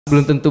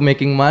belum tentu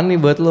making money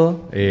buat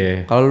lo.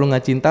 Iya. Kalau lu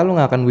nggak cinta, lu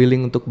nggak akan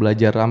willing untuk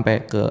belajar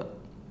sampai ke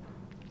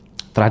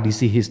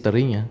tradisi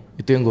historinya.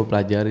 Itu yang gue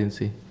pelajarin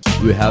sih.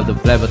 We have the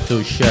flavor to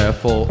share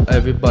for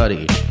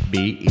everybody,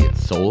 be it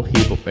soul,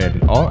 hip hop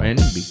and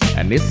R&B,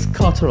 and this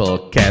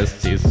cultural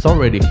cast is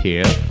already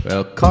here.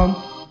 Welcome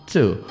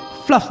to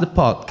Fluff the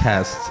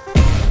Podcast.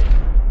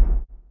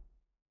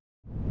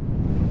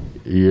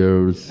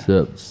 Yo, what's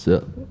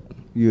up?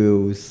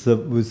 Yo,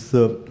 what's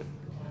up?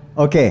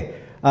 Oke,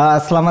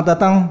 selamat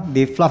datang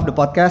di Fluff the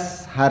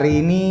Podcast. Hari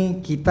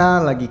ini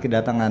kita lagi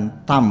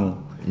kedatangan tamu.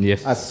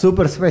 Yes. A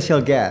super special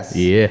guest.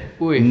 Iya.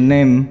 Wih.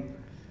 Name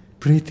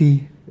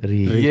Pretty.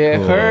 Yeah,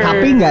 her.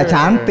 Tapi nggak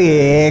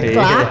cantik,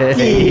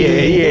 laki.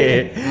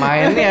 Iya.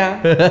 Mainnya.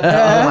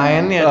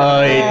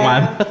 Oh,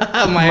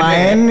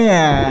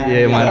 Mainnya.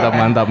 Iya,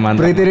 mantap.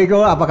 Pretty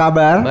Rico, apa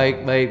kabar?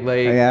 Baik.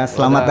 Ya,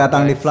 selamat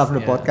datang di Fluff the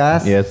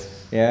Podcast. Yes.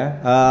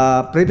 Ya,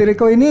 Pretty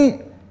Rico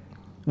ini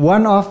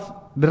one of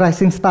the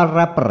rising star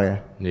rapper ya.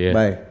 Iya.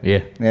 Bay.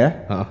 Iya. Ya.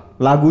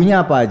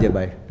 Lagunya apa aja,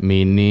 Bay?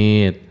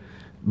 Minute.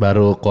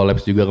 Baru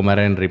collabs juga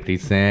kemarin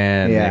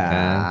Represent ya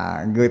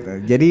kan.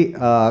 Good. Jadi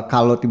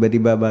kalau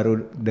tiba-tiba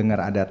baru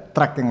dengar ada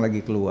track yang lagi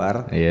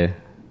keluar,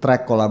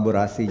 track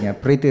kolaborasinya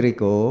Pretty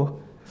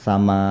Rico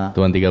sama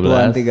Tuan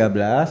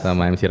 13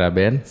 sama MC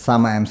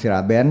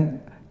Raben,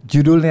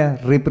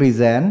 judulnya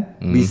Represent,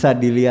 bisa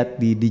dilihat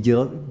di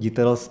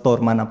digital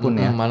store manapun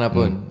ya.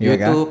 Manapun. Ya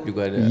kan?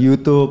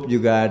 YouTube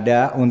juga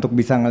ada untuk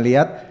bisa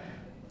ngelihat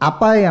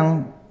apa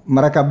yang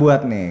mereka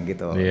buat nih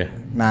gitu.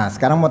 Nah,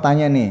 sekarang mau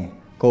tanya nih.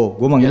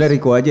 Gue manggilnya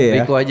Rico aja ya.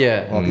 Rico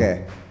aja.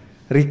 Oke.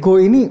 Rico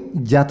ini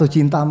jatuh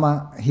cinta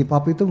sama hip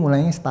hop itu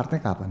mulainya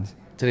startnya kapan sih?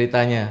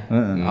 Ceritanya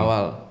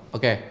awal.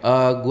 Oke.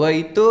 Gue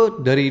itu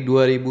dari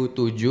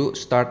 2007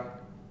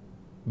 start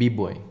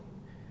b-boy.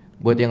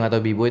 Buat yang nggak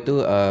tahu b-boy itu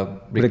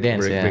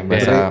breakdance ya.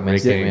 Bahasa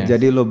mainstreamnya.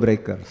 Jadi lo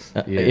breakers.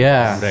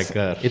 Iya.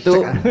 Breakers.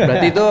 Itu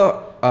berarti itu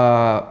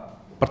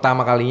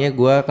pertama kalinya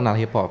gue kenal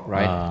hip hop,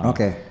 right?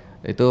 Oke.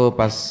 Itu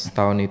pas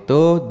tahun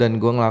itu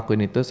dan gue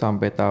ngelakuin itu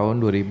sampai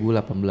tahun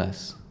 2018.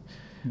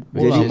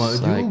 Jadi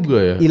lama juga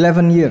ya.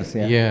 11 years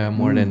ya. Yeah,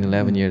 more than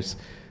 11 years.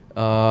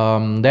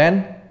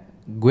 Dan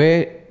gue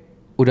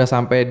udah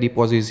sampai di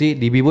posisi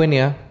di b-boy nih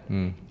ya.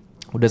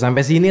 Udah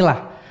sampai sini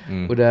lah.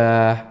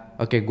 Udah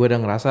oke, gue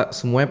udah ngerasa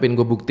semuanya pengen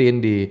gue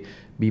buktiin di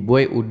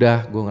b-boy.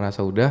 Gue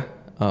ngerasa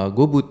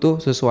gue butuh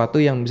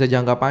sesuatu yang bisa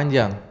jangka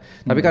panjang.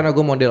 Tapi karena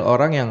gue model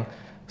orang yang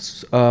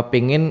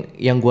pengen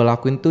yang gue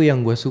lakuin tuh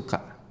yang gue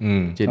suka.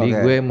 Jadi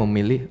gue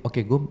memilih,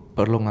 gue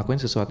perlu ngakuin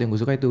sesuatu yang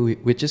gue suka itu,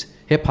 which is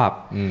hip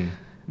hop.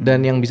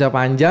 Dan yang bisa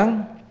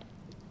panjang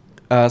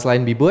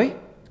selain b-boy,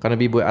 karena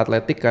b-boy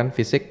atletik kan,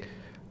 fisik.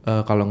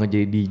 Kalau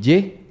ngejadi DJ,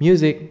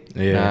 music.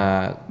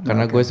 Nah,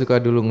 karena gue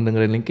suka dulu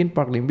ngedengerin Linkin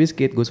Park, Limp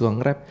Bizkit, gue suka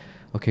nge-rap.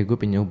 Gue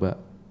pengen nyoba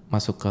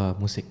masuk ke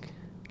musik,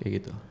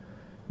 kayak gitu.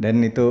 Dan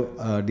itu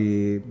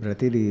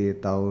berarti di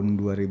tahun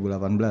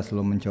 2018 lo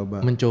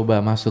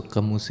mencoba masuk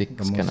ke musik,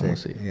 skena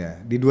musik.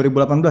 Iya, di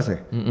 2018 ya?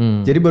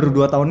 Jadi baru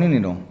 2 tahun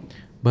ini dong?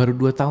 Baru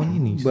 2 tahun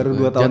ini. Baru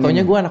 2 tahun.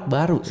 Jatuhnya gue anak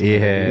baru.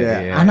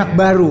 Anak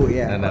baru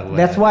ya.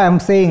 That's why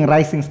I'm saying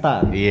rising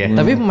star.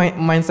 Tapi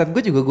mindset gue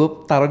juga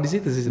gue taruh di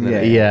situ sih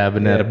sebenarnya. Iya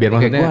benar. Biar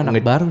maksudnya gue anak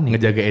baru nih.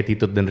 Ngejaga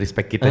attitude dan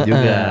respect kita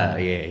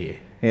juga.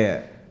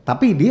 Iya.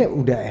 Tapi dia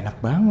udah enak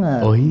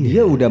banget. Oh iya.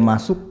 Dia udah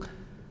masuk.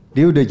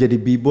 Dia udah jadi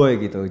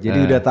b-boy gitu,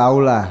 jadi udah tau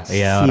lah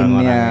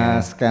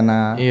scene-nya,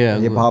 skena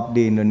hip hop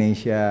di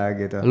Indonesia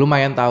gitu.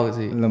 Lumayan tahu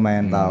sih.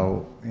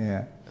 Tahu.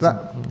 Iya.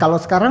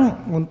 Kalau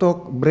sekarang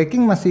untuk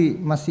breaking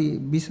masih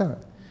bisa?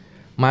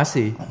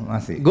 Masih.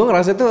 Gue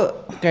ngerasa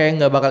tuh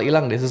kayak nggak bakal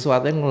hilang deh,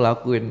 sesuatu yang lo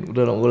lakuin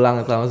udah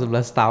ulang selama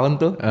 11 tahun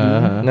tuh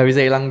nggak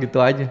bisa hilang gitu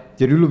aja.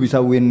 Jadi lu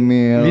bisa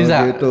windmill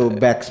gitu,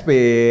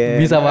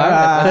 backspin. Bisa banget,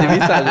 masih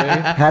bisa.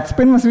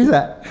 Headspin masih bisa?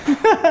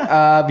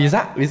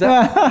 Bisa.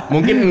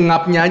 Mungkin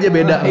ngapnya aja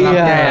beda,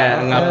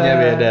 ngapnya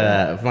beda,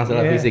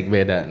 masalah fisik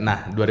beda.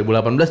 Nah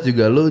 2018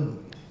 juga lu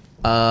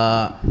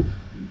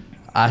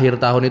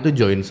akhir tahun itu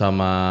join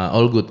sama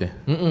All Good ya,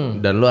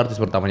 dan lu artis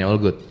pertamanya All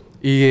Good.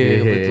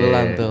 Iya,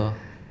 kebetulan tuh.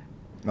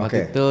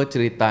 Waktu itu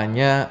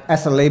ceritanya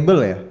as a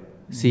label ya?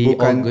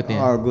 Bukan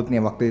All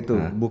Good-nya waktu itu,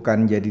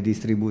 bukan jadi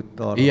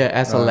distributor. Iya,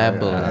 as a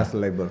label. As a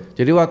label.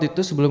 Jadi waktu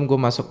itu sebelum gue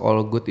masuk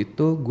All Good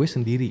itu gue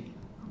sendiri.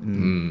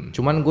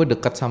 Cuman gue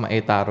dekat sama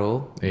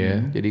Etaro.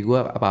 Jadi gue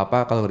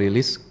apa-apa kalau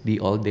rilis di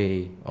All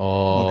Day.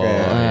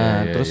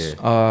 Terus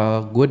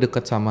gue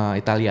dekat sama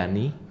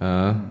Italiani.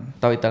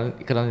 Tahu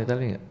kenal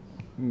Italiani nggak?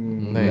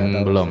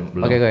 Belum.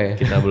 Oke.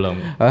 Kita belum.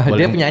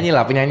 Dia penyanyi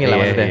lah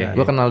maksudnya.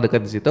 Gue kenal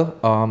dekat di situ.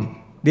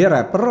 Dia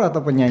rapper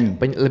atau penyanyi?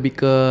 Lebih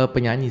ke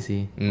penyanyi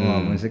sih.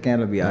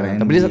 Musiknya lebih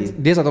R&B. Tapi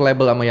dia satu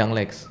label sama Young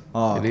Lex.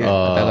 Jadi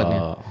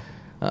talentnya.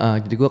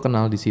 Jadi gue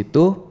kenal di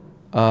situ.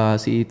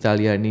 Si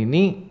Italian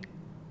ini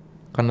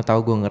karena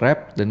tahu gue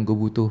nge-rap dan gue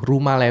butuh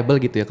rumah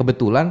label gitu ya.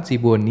 Kebetulan si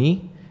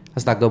Boni,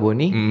 Astaga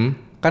Boni,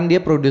 kan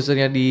dia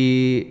produsernya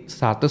di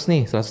 100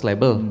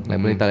 label.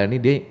 Label Italian ini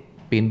dia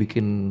pengen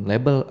bikin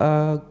label.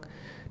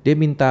 Dia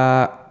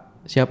minta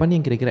siapa nih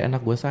yang kira-kira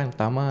enak gue sign.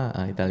 Pertama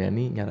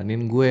Italiani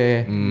nyaranin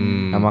gue.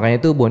 Nah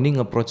makanya itu Boni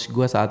nge-approach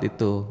gue saat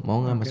itu, mau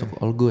nggak masuk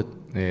All Good.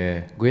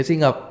 Gue sih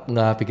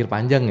nggak pikir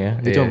panjang ya,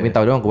 dia cuma minta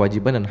doang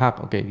kewajiban dan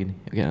hak. Oke gini,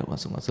 oke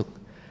masuk.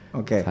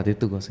 Saat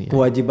itu gue sih.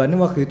 Kewajibannya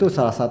waktu itu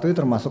salah satunya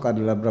termasuk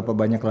adalah berapa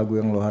banyak lagu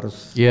yang lo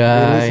harus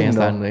rilisin yang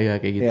standar, ya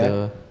kayak gitu.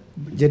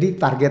 Jadi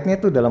targetnya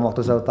tuh dalam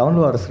waktu 1 tahun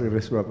lo harus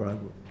rilis berapa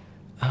lagu?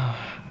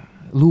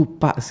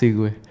 Lupa sih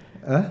gue.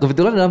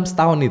 Kebetulan dalam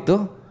setahun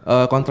itu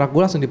kontrak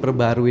gue langsung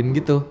diperbaruin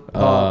gitu.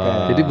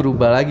 Jadi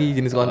berubah lagi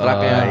jenis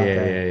kontraknya.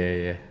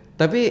 Iya.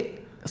 Tapi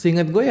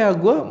seingat gue ya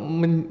gue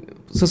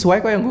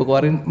sesuai kok yang gue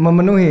keluarin.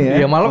 Memenuhi ya?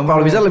 Iya malah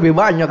kalau bisa lebih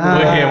banyak.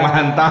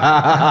 Mantap.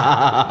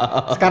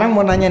 Sekarang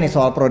mau nanya nih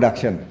soal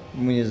production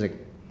music.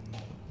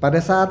 Pada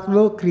saat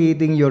lo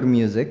creating your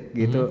music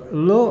gitu,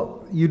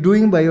 lo you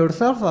doing by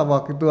yourself atau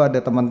waktu itu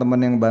ada teman-teman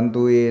yang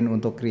bantuin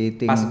untuk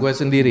creating? Pas gue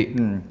sendiri.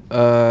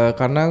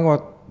 Karena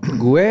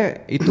gue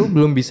itu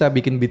belum bisa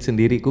bikin beat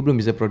sendiri, gue belum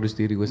bisa produce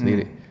diri gue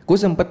sendiri. Gue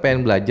sempet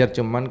pengen belajar,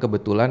 cuman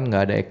kebetulan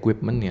nggak ada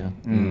equipmentnya,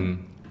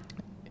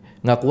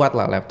 nggak kuat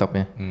lah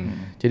laptopnya.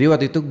 Jadi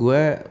waktu itu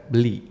gue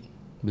beli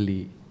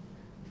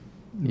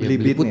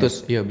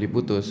putus, beli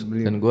putus.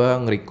 Dan gue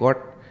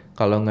nge-record,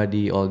 kalau nggak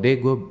di all day,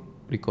 gue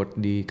record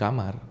di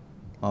kamar.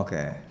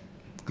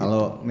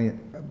 Kalau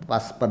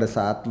pas pada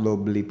saat lo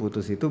beli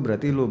putus itu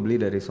berarti lo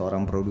beli dari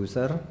seorang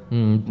produser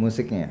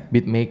musiknya,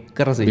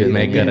 beatmaker sih.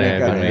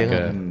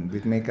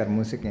 Beatmaker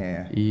musiknya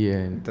ya. Iya.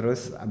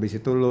 Terus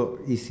abis itu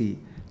lo isi.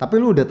 Tapi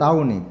lo udah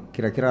tahu nih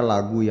kira-kira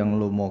lagu yang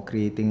lo mau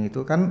creating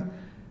itu kan,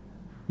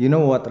 you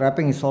know what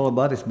rapping is all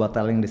about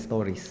telling the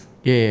stories.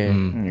 Iya.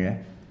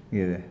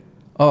 Gitu.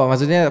 Oh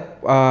maksudnya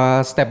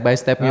step by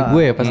stepnya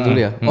gue ya pas dulu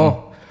ya.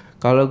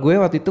 Kalau gue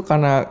waktu itu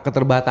karena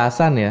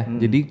keterbatasan ya,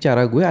 jadi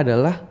cara gue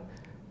adalah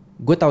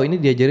gue tahu ini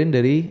diajarin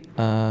dari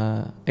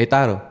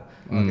Eitaro.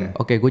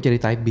 Oke, gue cari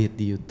type beat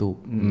di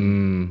YouTube.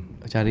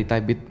 Cari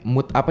type beat,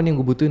 mood apa nih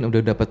yang gue butuhin, udah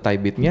dapet type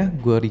beatnya,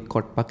 gue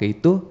record pakai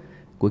itu,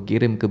 gue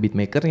kirim ke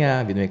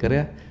beatmakernya,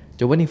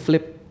 coba nih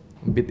flip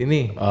beat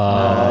ini.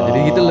 Jadi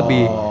gitu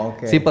lebih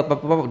simple,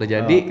 udah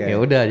jadi, ya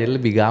udah jadi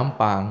lebih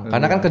gampang.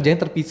 Karena kan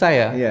kerjanya terpisah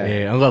ya.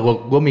 Enggak,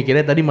 gue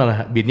mikirnya tadi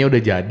malah beatnya udah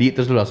jadi,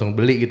 terus lu langsung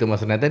beli gitu.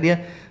 Maksudnya dia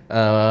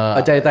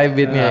cari type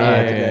beatnya,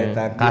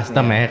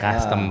 custom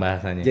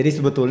bahasanya. Jadi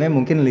sebetulnya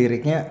mungkin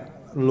liriknya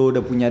lu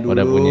udah punya dulu,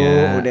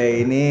 udah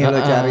ini lu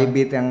cari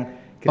beat yang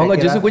kira-kira. Enggak,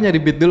 justru gue nyari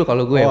beat dulu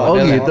kalau gue.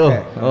 Gitu.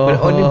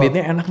 Ini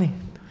beatnya enak nih.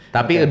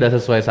 Tapi udah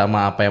sesuai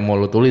sama apa yang mau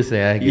lu tulis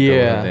ya gitu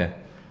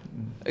maksudnya.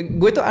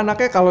 Gue tuh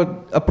anaknya kalau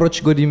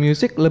approach gue di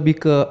music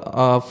lebih ke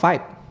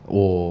vibe.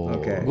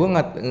 Gue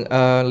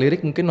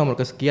lirik mungkin nomor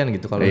kesekian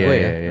gitu kalau gue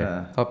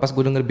ya. Kalau pas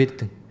gue denger beat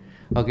tuh,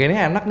 oke ini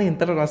enak nih,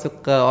 ntar masuk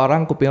ke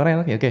kuping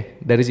orang enak ya.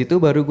 Oke, dari situ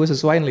baru gue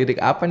sesuaiin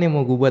lirik apa nih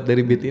mau gue buat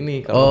dari beat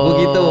ini. Kalau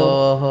gue gitu.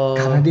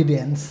 Karena dia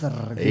dancer.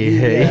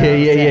 Iya.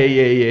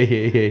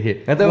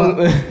 Atau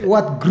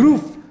what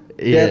groove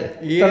that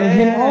turn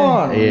him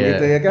on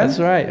gitu ya kan? That's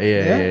right.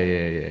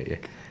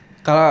 Iya.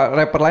 Kalau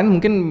rapper lain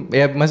mungkin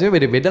ya maksudnya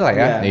beda-beda lah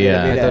ya.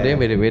 Metodenya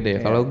beda-beda ya.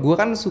 Kalau gue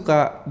kan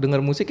suka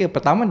denger musik ya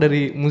pertama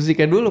dari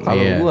musiknya dulu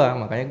kalau gue,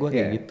 makanya gue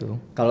kayak gitu.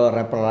 Kalau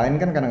rapper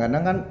lain kan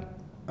kadang-kadang kan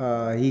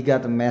he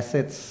got a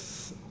message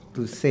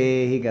to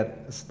say, he got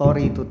a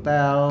story to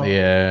tell.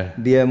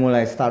 Dia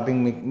mulai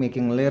starting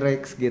making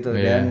lyrics gitu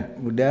dan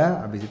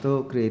udah abis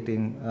itu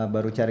creating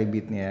baru cari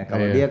beatnya.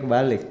 Kalau dia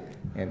kebalik.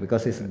 Ya,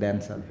 because he's a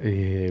dancer.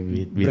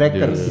 Beat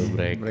Breakers.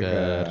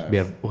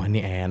 Biar, wah ini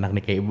enak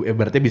nih kayak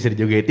berarti bisa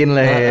dijogetin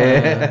lah ya.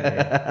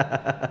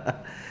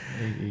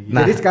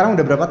 Jadi sekarang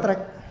udah berapa track?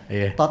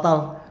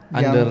 Total.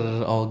 Under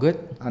All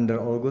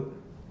Good.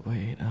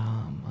 Wait,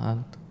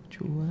 mantap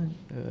cuan.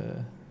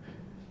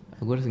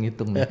 Gue harus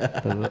ngitung nih.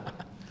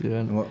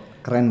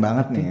 Keren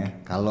banget nih ya.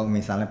 Kalau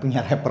misalnya punya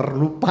rapper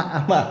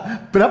lupa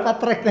sama berapa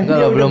track yang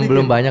dia udah bikin.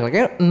 Belum banyak.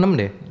 Kayak 6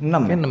 deh. 6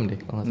 deh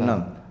kalau nggak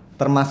salah. 6.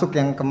 Termasuk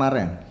yang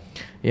kemarin.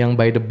 Yang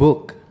By the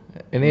Book.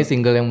 Ini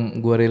single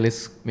yang gue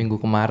rilis minggu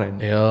kemarin.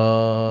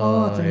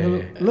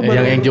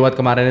 Yang Jumat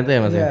kemarin itu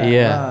ya Mas?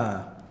 Iya.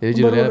 Jadi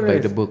judulnya By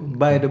the Book.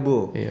 By the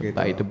Book. Gitu.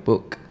 By the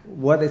Book.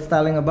 What it's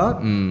telling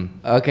about?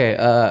 Oke,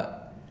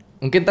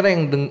 mungkin ntar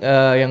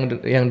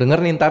yang denger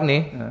nih ntar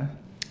nih.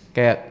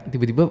 Kayak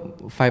tiba-tiba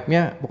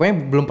vibe-nya pokoknya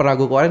belum pernah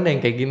gue keluarin deh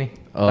yang kayak gini.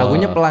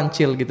 Lagunya pelan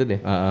chill gitu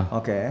deh.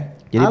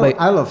 Jadi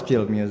I love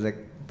chill music.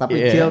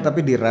 Tapi chill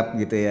tapi di rap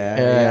gitu ya.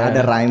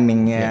 Ada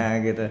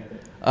rhymingnya gitu.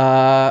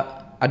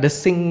 Ada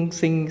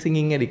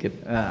singingnya dikit.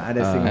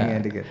 Ada singingnya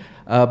dikit.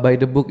 By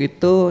the Book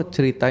itu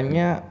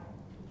ceritanya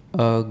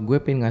gue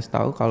pengen ngasih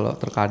tahu kalau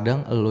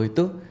terkadang lo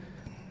itu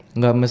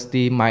nggak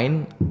mesti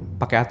main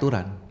pakai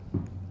aturan.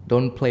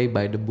 Don't play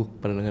by the book,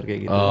 pernah denger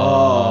kayak gitu.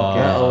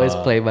 Always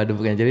play by the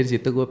book. Jadi di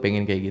situ gue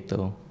pengen kayak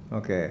gitu.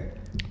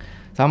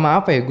 Sama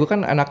apa ya? Gue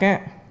kan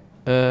anaknya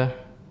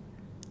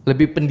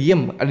lebih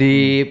pendiam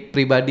di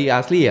pribadi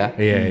asli ya.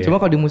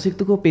 Cuma kalau di musik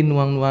tuh gue pengen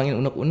nuangin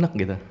unek-unek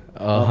gitu.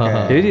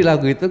 Jadi di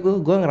lagu itu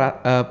gue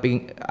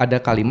ada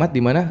kalimat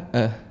di mana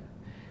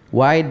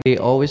why they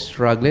always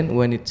struggling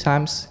when it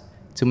times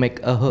to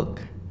make a hook.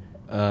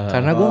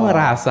 Karena gue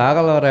ngerasa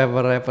kalau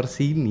rapper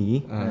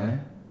sini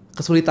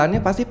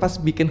kesulitannya pasti pas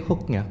bikin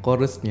hooknya,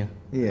 chorusnya.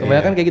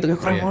 Kebanyakan kayak gitu,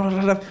 kayak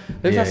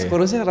tapi pas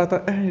chorusnya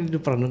rata,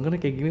 udah pernah dengernya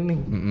kayak gini nih,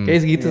 kayak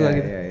segitu lah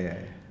gitu.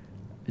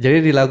 Jadi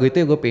di lagu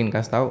itu gue pengen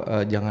kasih tahu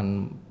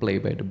jangan play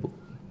by the book,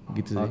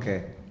 gitu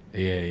sih.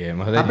 Iya,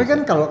 maksudnya. Tapi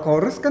kan kalau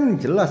chorus kan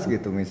jelas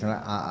gitu,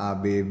 misalnya A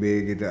B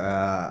B gitu,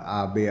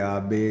 A B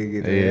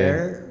gitu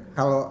ya.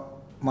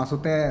 Kalau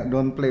maksudnya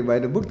don't play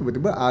by the book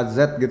tiba-tiba A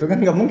Z gitu kan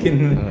nggak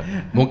mungkin.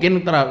 Mungkin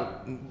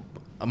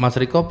Mas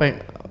Riko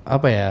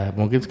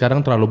mungkin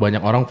sekarang terlalu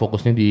banyak orang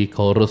fokusnya di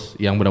chorus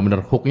yang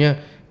benar-benar hooknya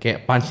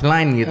kayak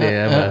punchline gitu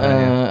ya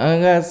bahasanya.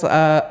 Enggak,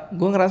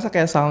 gue ngerasa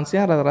kayak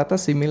soundsnya rata-rata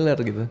similar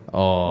gitu.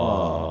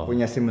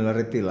 Punya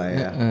similarity lah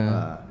ya.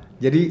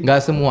 Jadi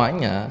nggak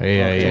semuanya.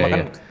 Cuma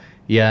kan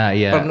iya.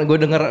 Gue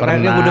denger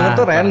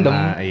tuh random.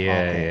 Iya.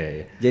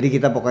 Jadi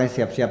kita pokoknya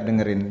siap-siap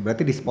dengerin.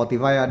 Berarti di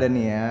Spotify ada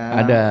nih ya.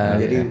 Ada.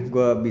 Jadi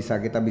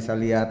kita bisa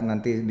lihat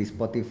nanti di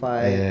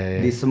Spotify,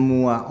 di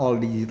semua all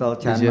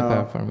digital channel, digital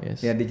platform,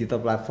 ya digital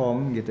platform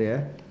gitu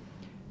ya.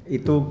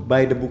 Itu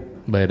by the book.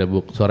 By the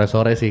book.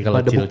 Sore-sore sih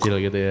kalau chill-chill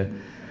gitu ya.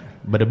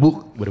 By the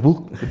book.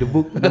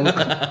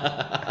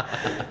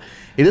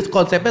 Itu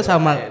konsepnya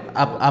sama.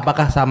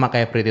 Apakah sama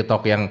kayak Pretty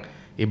Talk yang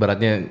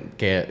ibaratnya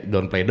kayak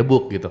don't play the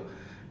book gitu?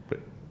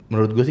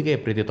 Menurut gue sih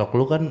kayak Pretty Talk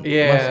lu kan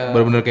Mas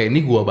bener-bener kayak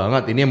ini gua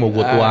banget, ini yang mau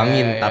gue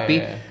tuangin.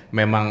 Tapi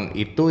memang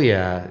itu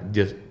ya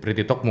just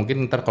Pretty Talk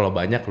mungkin ntar kalau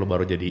banyak lu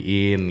baru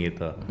jadiin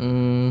gitu.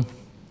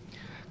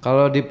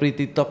 Kalau di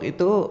Pretty Talk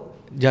itu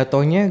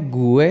jatuhnya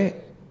gue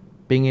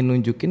pengen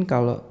nunjukin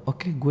kalau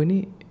gue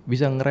nih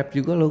bisa nge-rap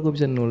juga loh, gue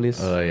bisa nulis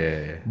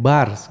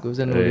bars, gue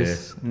bisa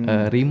nulis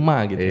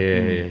rima gitu.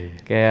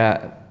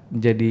 Kayak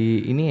jadi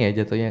ini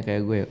ya jatuhnya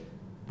kayak gue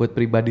buat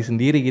pribadi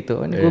sendiri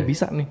gitu. Ini gue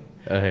bisa nih.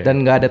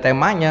 Dan nggak ada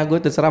temanya, gue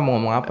terserah mau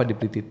ngomong apa di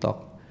Pretty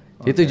Talk.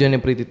 Jadi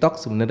tujuannya Pretty Talk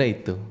sebenarnya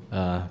itu.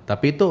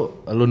 Tapi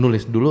itu lu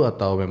nulis dulu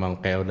atau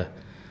memang kayak udah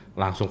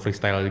langsung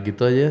freestyle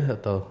gitu aja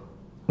atau?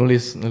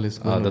 Nulis.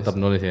 Tetap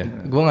nulis ya.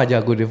 Gue nggak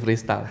jago di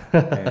freestyle.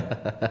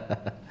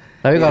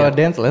 Tapi kalau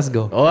dance, let's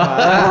go.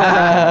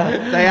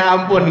 Saya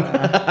ampun.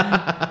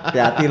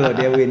 Hati-hati loh,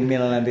 dia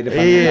windmill nanti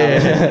depan.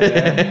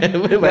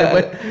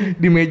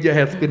 Di meja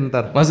headspin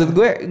ntar. Maksud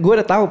gue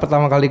udah tahu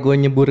pertama kali gue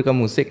nyebur ke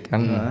musik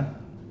kan.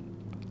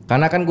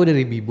 Karena kan gue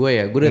dari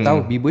b-boy ya, gue udah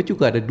tahu b-boy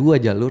juga ada 2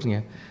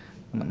 jalurnya.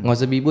 Nggak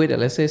usah b-boy,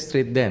 let's say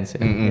street dance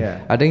ya.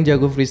 Ada yang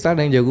jago freestyle,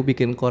 ada yang jago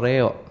bikin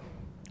koreo.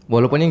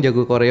 Walaupun yang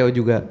jago koreo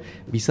juga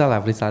bisa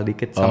lah freestyle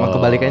dikit, sama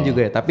kebalikannya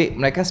juga ya. Tapi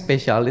mereka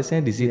spesialisnya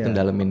di situ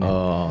daleminnya.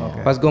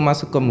 Pas gue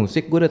masuk ke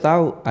musik, gue udah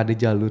tahu ada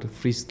jalur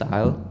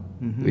freestyle,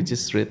 which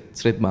is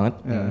street banget,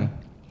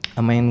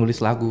 sama yang nulis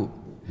lagu.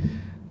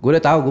 Gue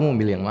udah tahu gue mau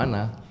milih yang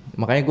mana.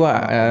 Makanya gue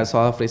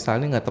soal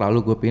freestyle ini nggak terlalu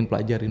gue pengen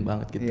pelajarin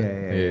banget gitu.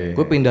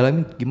 Gue pengen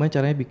dalamin gimana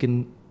caranya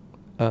bikin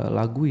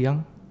lagu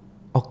yang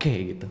oke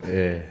gitu.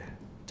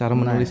 Cara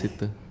menulis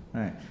itu.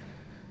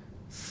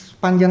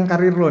 Panjang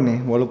karir lo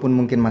nih, walaupun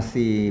mungkin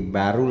masih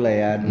baru lah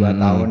ya 2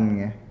 tahun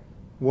ya.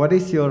 What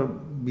is your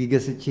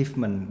biggest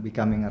achievement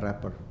becoming a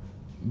rapper?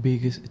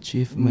 Biggest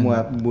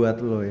achievement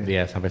buat lo ya?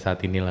 Iya sampai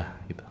saat inilah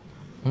gitu.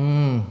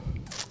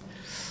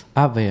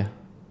 Apa ya?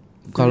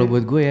 Kalau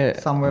buat gue ya.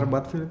 Somewhere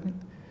but Philippines.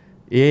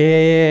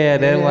 Iya,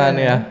 ada one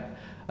ya.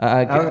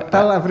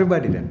 Tell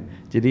everybody then.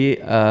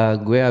 Jadi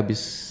gue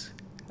habis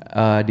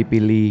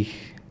dipilih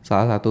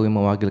salah satu yang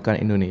mewakilkan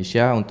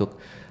Indonesia untuk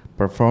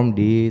perform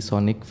di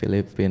Sonic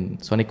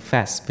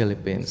Fest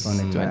Philippines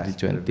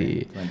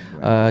 2020.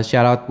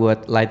 Shout out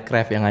buat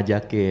Lightcraft yang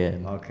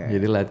ngajakin.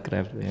 Jadi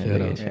Lightcraft.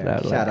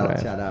 Shout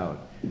out.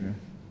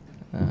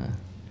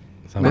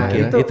 Nah,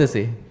 itu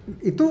sih.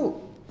 Itu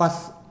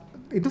pas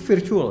itu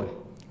virtual.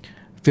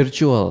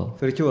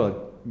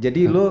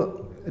 Jadi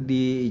lo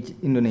di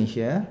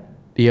Indonesia?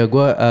 Iya,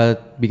 gue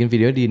bikin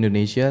video di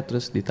Indonesia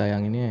terus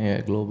ditayanginnya ya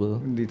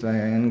global.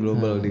 Ditayangin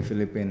global di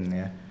Filipina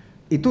ya.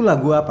 Itu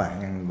lagu apa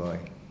yang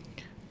dibawain?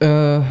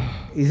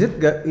 Is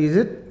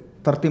it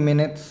 30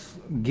 minutes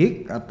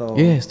gig atau?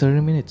 Yes,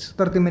 30 minutes.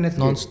 30 minutes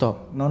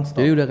non-stop.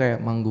 Jadi udah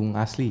kayak manggung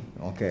asli.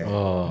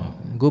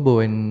 Gue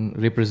bawain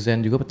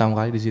represent juga pertama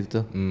kali di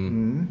situ.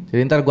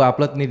 Jadi ntar gue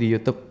upload nih di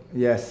YouTube.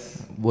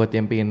 Yes. Buat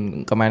yang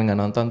pengen kemarin nggak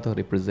nonton tuh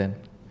represent.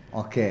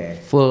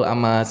 Full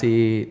sama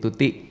si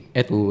Tuti,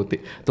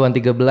 Tuan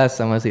 13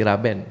 sama si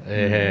Raben.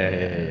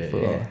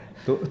 Full.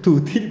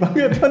 Tuti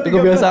banget kan.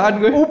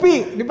 Kebiasaan gue.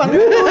 Upi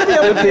dipanggil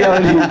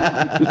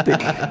Tuti.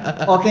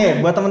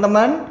 Buat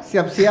teman-teman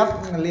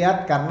siap-siap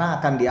ngelihat karena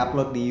akan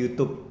diupload di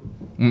YouTube.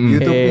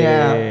 YouTube-nya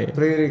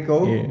Pretty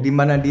Rico, di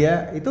mana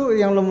dia itu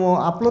yang lo mau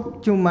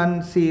upload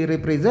cuman si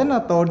represent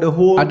atau the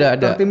whole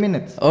 30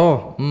 minutes?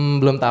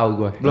 Belum tahu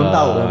gue. Belum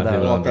tahu.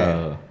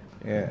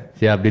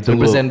 Siap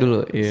ditunggu. Represent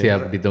dulu.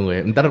 Siap ditunggu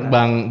ya. Ntar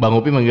Bang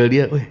Upi manggil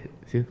dia, "Wih,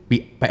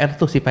 PR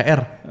tuh si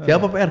PR.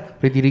 Siapa PR?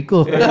 Pretty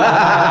Rico."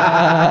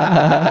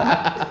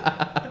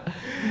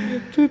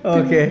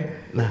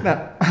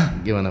 Nah,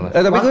 gimana Mas?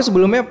 Tapi gue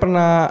sebelumnya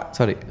pernah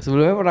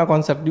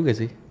konsep juga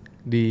sih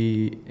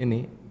di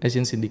ini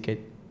Asian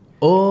Syndicate.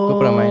 Gue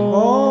pernah main.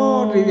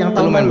 Oh, yang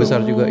tahun lumayan lalu. besar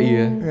juga,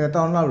 iya. Ya,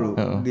 tahun lalu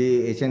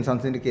di Asian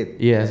Sound Syndicate.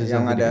 Iya,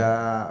 yang ada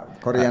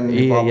Korean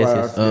iya,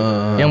 Poppers. gitu.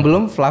 Yang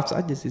belum Flaps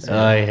aja sih.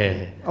 Oh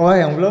iya. Oh,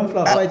 yang belum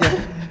flop aja.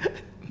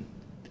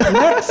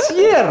 Next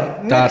year.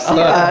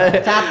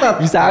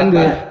 Catat. Bisaan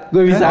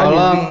gue bisa.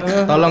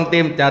 Tolong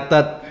tim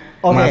catat.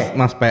 Oke.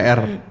 Mas PR.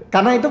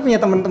 Karena itu punya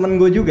teman-teman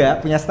gue juga,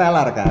 punya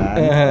Stellar kan,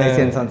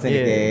 Asian Sound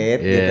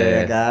Syndicate gitu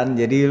ya kan.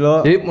 Jadi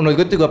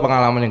menurut gue juga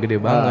pengalaman yang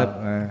gede banget.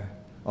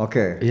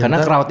 Oke.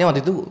 Karena crowdnya waktu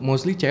itu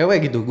mostly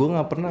cewek gitu, gue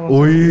nggak pernah.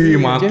 Wih,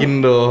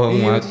 makin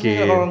dong, makin.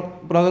 Kalau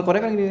penonton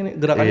Korea kan gini,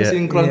 gerakannya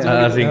sinkron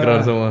semua. Sinkron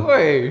semua.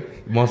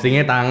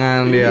 Mosingnya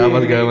tangan dia apa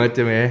segala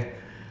macem ya.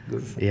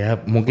 Ya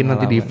mungkin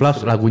nanti di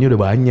Flaps lagunya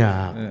udah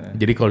banyak.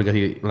 Jadi kalau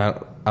dikasih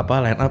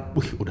line up,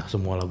 udah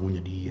semua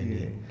lagunya dia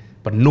nih.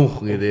 Penuh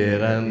gitu ya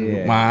kan,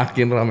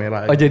 makin rame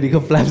lagi. Oh jadi ke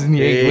Flaps nih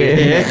gue.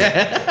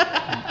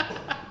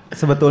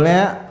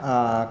 Sebetulnya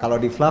kalau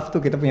di Fluff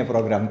tuh kita punya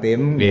program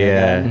tim, ya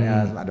kan?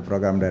 Ada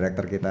program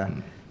director kita.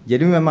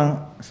 Jadi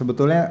memang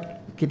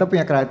sebetulnya kita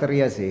punya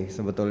kriteria sih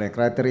sebetulnya.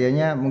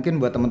 Kriterianya mungkin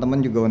buat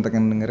teman-teman juga untuk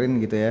yang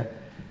dengerin gitu ya.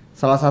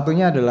 Salah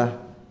satunya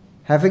adalah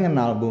having an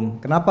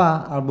album.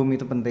 Kenapa album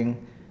itu penting?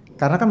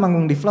 Karena kan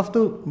manggung di Fluff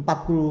tuh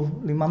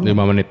 45 menit.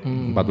 5 menit,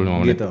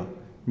 45 menit. Gitu.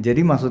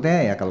 Jadi maksudnya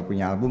ya kalau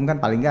punya album kan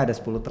paling nggak ada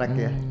 10 track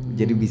ya.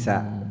 Jadi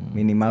bisa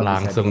minimal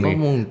langsung bisa nih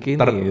mungkin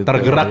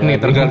tergerak nih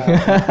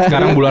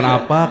sekarang bulan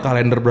apa,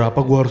 kalender berapa,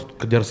 gue harus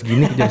kejar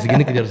segini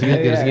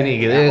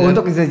gitu ya,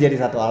 untuk bisa jadi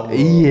satu album.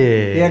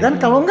 Iya ya kan,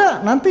 kalau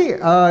enggak nanti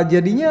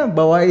jadinya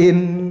bawain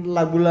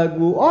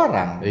lagu-lagu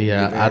orang gitu,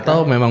 kan?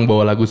 atau memang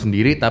bawa lagu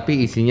sendiri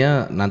tapi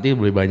isinya nanti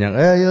lebih banyak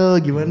ayo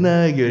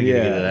gimana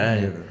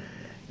gitu.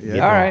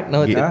 Alright,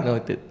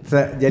 noted.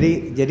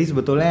 Jadi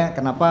sebetulnya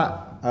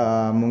kenapa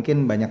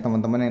mungkin banyak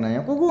teman-teman yang nanya,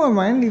 kok gue gak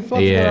main di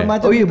vlog segala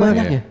macam. Oh iya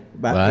banyak ya.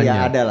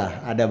 Ya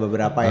ada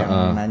beberapa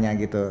yang nanya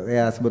gitu.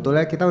 Ya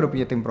sebetulnya kita udah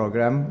punya tim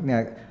program.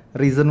 Ya,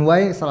 reason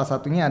why salah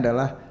satunya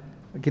adalah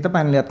kita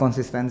pengen lihat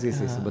konsistensi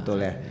sih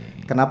sebetulnya.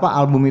 Kenapa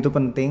album itu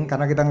penting?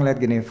 Karena kita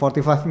ngeliat gini,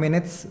 45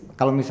 minutes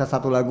kalau misal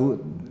satu lagu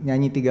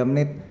nyanyi 3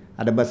 menit,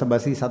 ada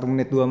basa-basi 1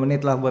 menit 2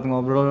 menit lah buat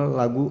ngobrol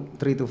lagu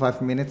 3 to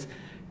 5 minutes.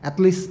 At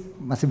least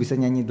masih bisa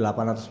nyanyi 8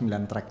 atau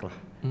 9 track lah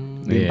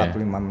di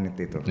 45 menit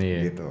itu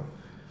gitu.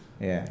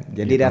 Ya,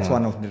 jadi that's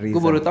one of the reason.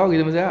 Gue baru tahu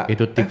gitu misalnya.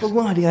 Itu tips. Kok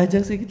gue gak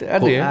diajak sih gitu?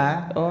 Ada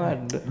ya? Oh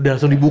ada. Udah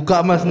langsung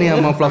dibuka mas nih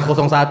sama Flash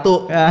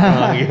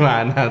 01.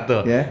 Gimana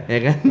tuh? Ya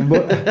kan?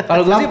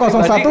 Kalau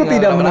Flash 01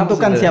 tidak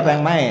menentukan siapa yang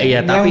main.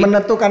 Iya, yang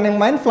menentukan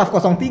yang main Flash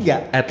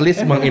 03. At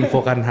least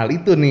menginfokan hal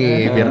itu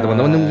nih. Biar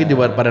teman-teman mungkin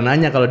juga pada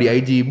nanya kalau di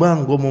IG,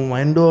 bang, gue mau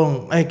main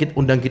dong.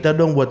 Undang kita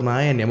dong buat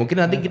main. Ya mungkin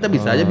nanti kita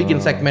bisa aja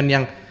bikin segmen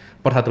yang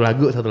per satu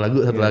lagu.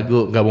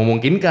 Gak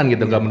memungkinkan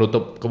gitu, gak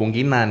menutup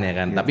kemungkinan ya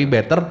kan. Tapi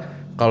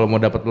better kalau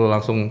mau dapat lo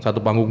langsung satu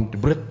panggung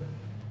jebret,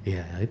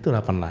 ya itu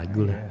 8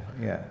 lagu lah,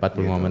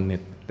 45 menit.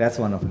 That's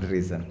one of the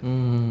reason.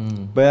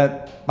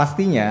 But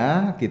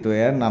pastinya gitu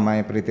ya,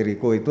 namanya Pretty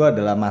Rico itu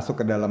adalah masuk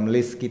ke dalam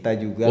list kita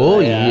juga.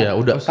 Oh iya,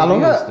 udah. Kalau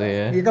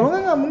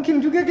nggak mungkin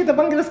juga kita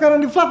panggil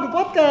sekarang di Flap di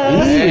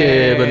podcast.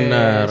 Iya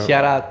benar.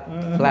 Syarat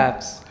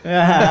Flaps.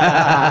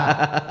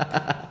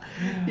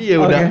 Iya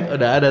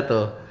udah ada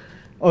tuh.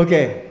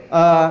 Oke.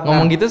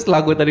 Ngomong gitu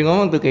setelah gue tadi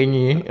ngomong tuh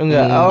kayaknya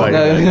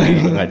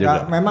enggak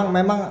juga.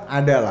 Memang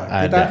ada lah.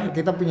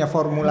 Kita punya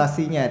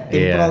formulasinya.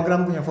 Tim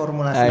program punya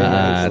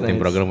formulasinya.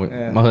 Tim program.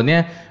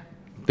 Maksudnya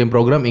tim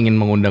program ingin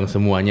mengundang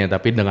semuanya,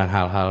 tapi dengan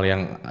hal-hal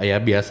yang ya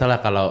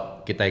biasalah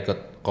kalau kita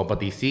ikut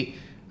kompetisi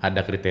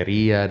ada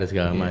kriteria dan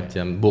segala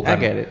macam.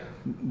 Bukan.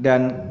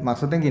 Dan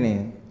maksudnya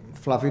gini,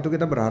 Fluff itu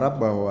kita berharap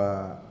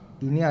bahwa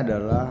ini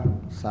adalah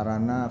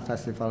sarana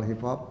festival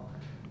hip hop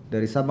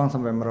dari Sabang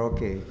sampai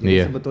Merauke.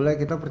 Jadi sebetulnya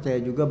kita percaya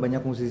juga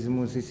banyak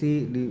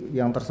musisi-musisi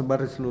yang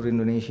tersebar di seluruh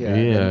Indonesia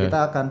dan kita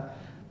akan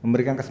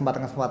memberikan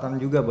kesempatan-kesempatan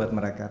juga buat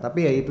mereka.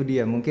 Tapi ya itu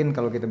dia, mungkin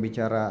kalau kita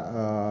bicara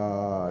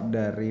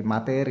dari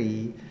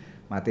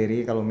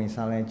materi kalau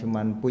misalnya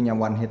cuman punya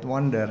one hit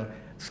wonder,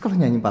 terus kalau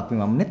nyanyi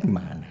 45 menit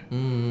gimana?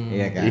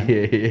 Iya kan?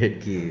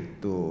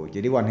 Gitu.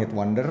 Jadi one hit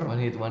wonder.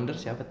 One hit wonder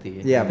siapa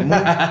tuh Ya ya?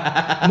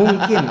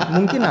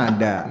 mungkin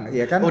ada,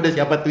 ya kan? Udah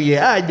siapa tuh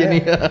ya aja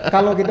nih.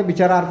 Kalau kita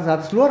bicara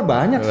artis-artis luar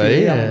banyak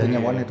sih yang punya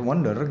one hit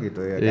wonder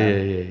gitu ya kan.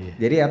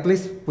 Jadi at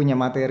least punya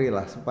materi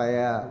lah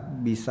supaya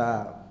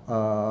bisa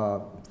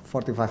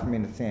 45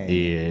 minutes-nya.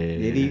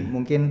 Jadi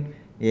mungkin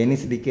ya ini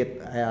sedikit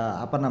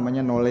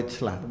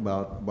knowledge lah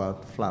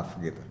about Fluff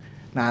gitu.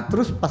 Nah,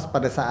 terus pas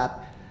pada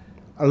saat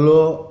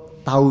lo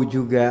tahu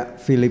juga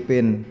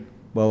Filipin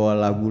bahwa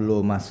lagu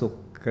lo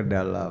masuk ke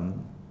dalam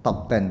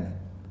top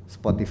 10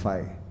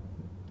 Spotify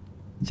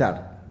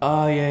chart.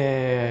 Oh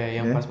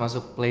iya, yang pas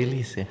masuk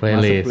playlist ya.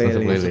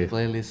 Masuk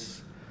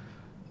playlist.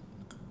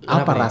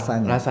 Apa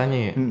rasanya? Rasanya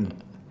ya.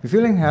 You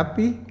feeling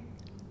happy?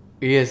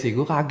 Iya sih,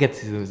 gue kaget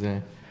sih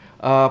sebenarnya.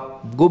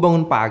 Gue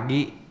bangun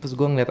pagi, terus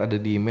gue ngeliat ada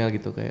di email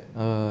gitu kayak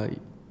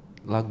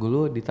lagu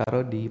lo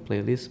ditaruh di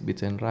playlist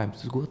Beats and Rhymes.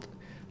 Terus gue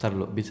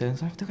Beats and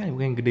Rhymes itu kan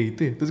bukan yang gede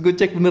itu ya. Terus gue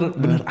cek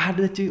bener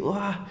ada cuy.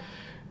 Wah,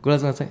 Gue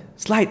langsung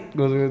slide,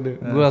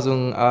 gue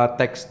langsung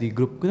teks di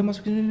grup, gue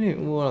masukin ini,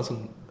 gue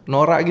langsung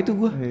norak gitu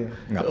gue.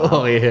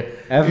 Oh iya.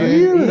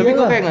 Tapi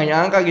gue kayak nggak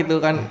nyangka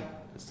gitu kan.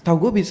 Tahu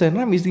gue bisa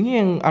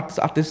mestinya yang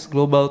artis-artis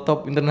global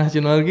top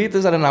internasional gitu,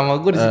 ada nama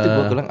gue di situ.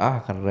 Gue bilang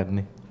keren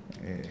nih.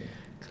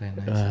 Keren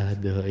aja.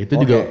 Waduh, itu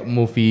juga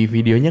movie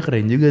videonya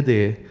keren juga tuh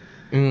ya.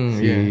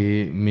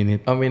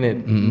 Minute.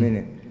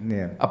 Minute.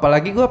 Yeah.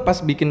 Apalagi gue pas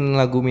bikin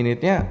lagu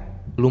Minute-nya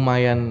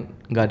lumayan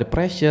nggak ada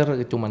pressure,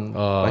 cuman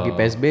lagi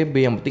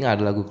PSBB, yang penting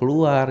ada lagu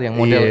keluar, yang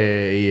model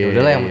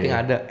udahlah yang penting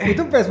ada.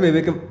 Itu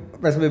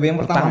PSBB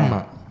yang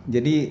pertama.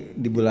 Jadi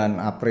di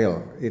bulan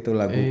April itu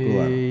lagu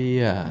keluar.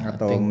 Iya.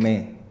 Atau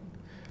Mei.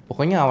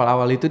 Pokoknya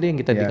awal-awal itu deh yang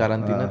kita di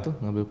karantina tuh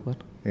ngambil keluar.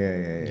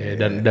 Iya.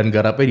 Dan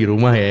garapnya di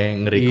rumah ya,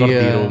 nge-record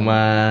di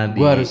rumah.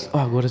 Gue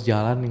harus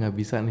jalan nih, nggak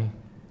bisa nih.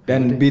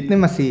 Dan beatnya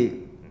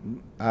masih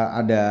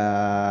ada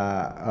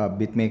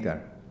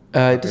beatmaker.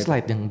 Itu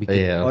slide yang bikin.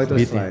 Itu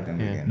slide yang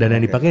bikin. Dan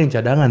yang dipakai yang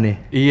cadangan ya.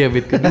 Iya,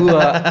 beat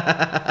kedua.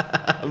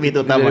 Beat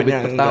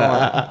utamanya pertama.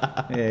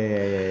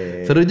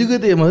 Iya. Seru juga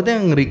tuh ya, maksudnya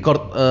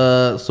nge-record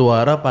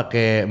suara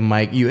pakai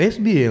mic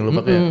USB yang lo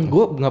pakai.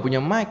 Gue nggak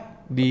punya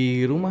mic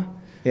di rumah.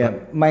 Ya,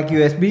 mic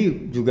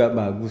USB juga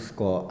bagus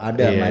kok.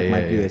 Ada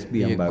mic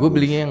USB yang bagus. Gue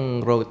belinya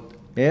yang Rode.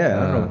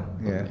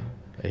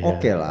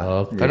 Oke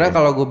lah. Karena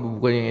kalau gue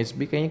bukan yang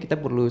USB, kayaknya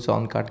kita perlu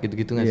sound card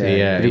gitu-gitu nggak sih?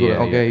 Iya, Jadi gue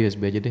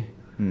USB aja deh.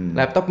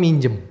 Laptop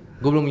minjem.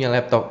 Gue belum punya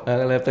laptop.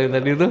 Laptop yang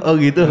tadi tuh. Oh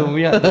gitu. Belum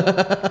punya.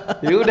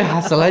 Ya udah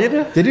hasil aja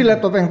deh. Jadi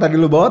laptop yang tadi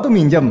lu bawa tuh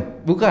minjem?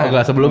 Bukan.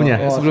 Enggak, sebelumnya.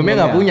 Sebelumnya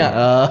nggak punya.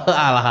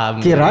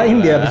 Alhamdulillah. Kirain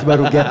dia habis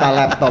baru geta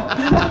laptop.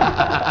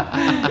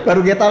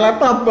 Baru geta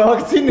laptop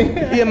bawa ke sini.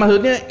 Iya,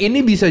 maksudnya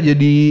ini bisa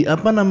jadi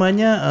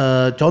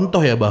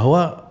contoh ya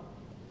bahwa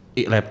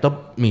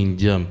laptop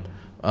minjem.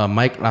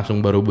 Mike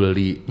langsung baru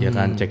beli ya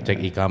kan,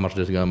 cek e-commerce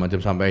dan segala macam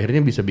sampai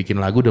akhirnya bisa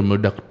bikin lagu dan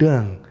meledak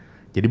dang.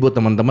 Jadi buat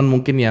teman-teman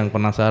mungkin yang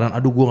penasaran,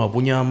 aduh gue nggak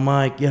punya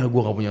mic, ya gue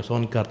nggak punya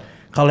sound card.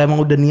 Kalau emang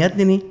udah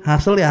niatnya nih,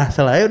 hasil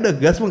aja udah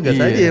gas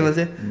aja ya mas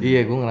ya.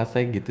 Iya, gue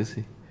ngerasa gitu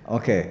sih.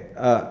 Oke,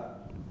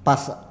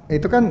 pas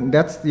itu kan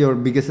that's your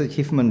biggest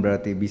achievement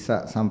berarti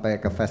bisa sampai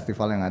ke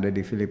festival yang ada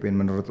di Filipina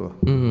menurut lo.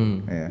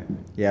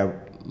 Ya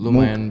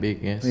lumayan big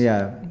yes.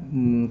 Ya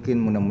mungkin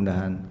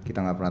mudah-mudahan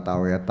kita nggak pernah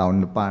tahu ya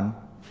tahun depan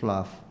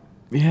Fluff.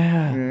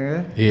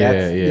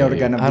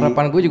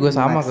 Harapan gue juga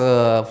sama ke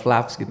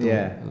Fluffs gitu.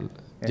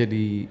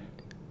 Jadi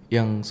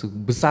yang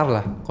besar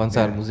lah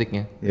konser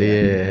musiknya.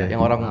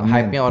 Yang orang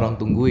hype-nya orang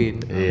tungguin.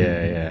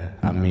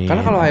 Amin.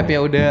 Karena kalau hype-nya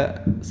udah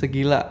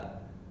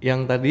segila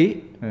yang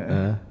tadi,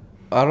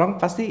 orang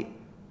pasti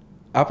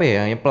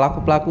yang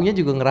pelaku-pelakunya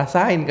juga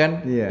ngerasain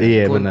kan.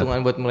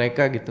 Keuntungan buat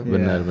mereka gitu.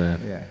 Benar.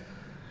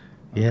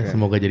 Ya,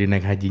 semoga jadi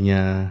naik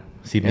hajinya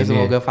sini.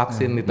 Semoga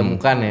vaksin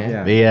ditemukan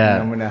ya. Iya.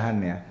 Mudah-mudahan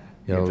ya.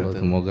 Ya Allah,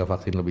 semoga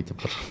vaksin lebih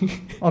cepat.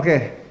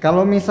 Oke,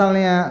 kalau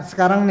misalnya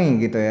sekarang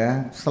nih gitu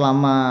ya,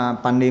 selama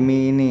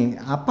pandemi ini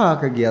apa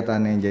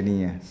kegiatannya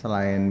jadinya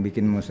selain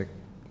bikin musik?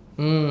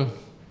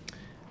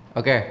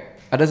 Oke,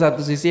 ada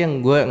satu sisi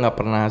yang gue nggak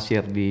pernah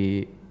share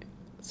di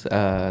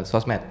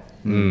sosmed.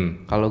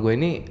 Kalau gue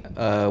ini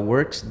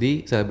works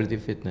di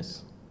Celebrity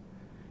Fitness.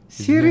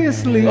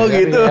 Seriously? Oh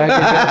gitu.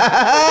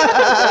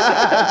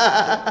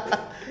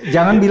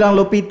 Jangan bilang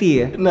lo PT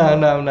ya.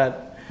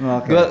 Nah.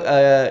 Gue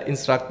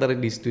instructor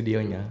di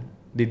studionya,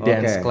 di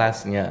dance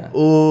classnya.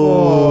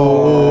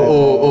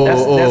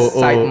 That's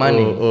side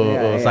money.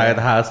 Side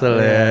hustle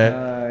ya.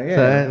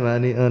 Side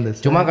money on the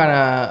side. Cuma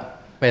karena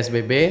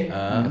PSBB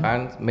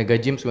kan mega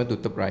gym semua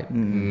tutup right.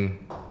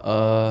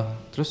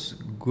 Terus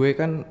gue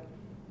kan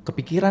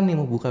kepikiran nih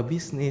mau buka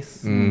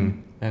bisnis.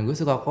 Nah gue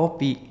suka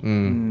kopi.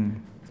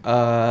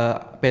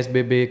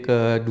 PSBB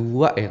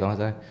kedua kalau nggak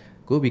salah,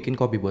 gue bikin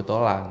kopi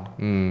botolan.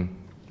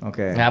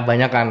 Nah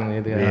banyak kan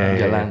gitu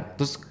jalan.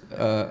 Terus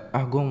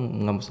gue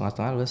nggak mau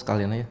setengah-setengah, lu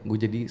sekalian aja. Gue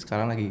jadi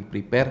sekarang lagi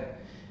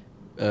prepare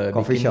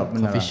coffee shop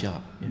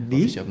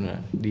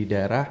di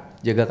daerah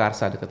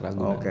Jagakarsa dekat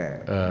Ragunan.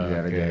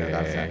 Daerah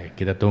Jagakarsa.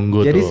 Kita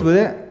tunggu. Jadi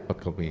sebenarnya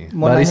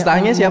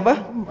baristanya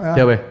siapa?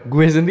 Siapa?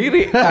 Gue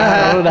sendiri.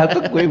 Kalau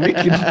datang gue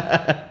bikin.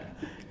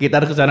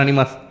 Kita harus kesana nih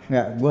mas.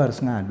 Nggak, gue harus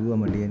ngadu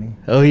sama dia nih.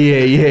 Oh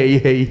iya.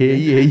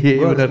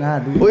 Gue harus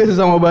ngadu. Oh iya,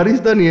 sesama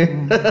barista nih ya.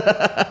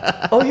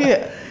 Oh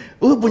iya.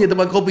 Punya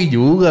tempat kopi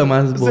juga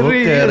mas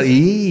Boker.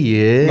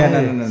 Iya.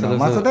 No.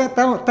 Maksudnya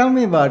tell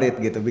me about it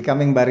gitu.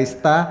 Becoming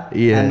barista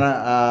and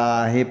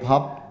hip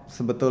hop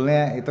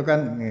sebetulnya itu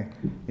kan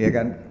ya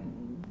kan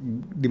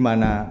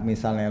dimana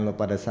misalnya lo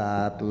pada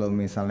saat lo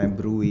misalnya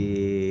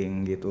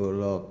brewing gitu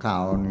lo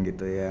count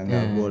gitu ya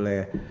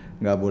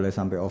nggak boleh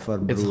sampai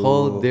over brew. It's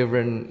whole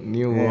different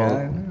new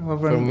world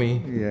for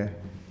me. Iya.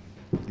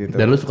 Gitu.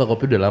 Dan lo suka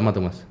kopi udah lama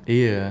tuh mas?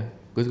 Iya.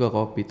 Gue suka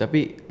kopi,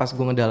 tapi pas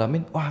gue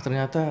ngedalamin, wah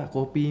ternyata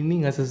kopi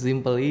ini nggak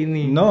sesimpel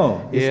ini.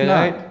 No, it's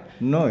not.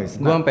 No,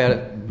 it's not. Gue sampai,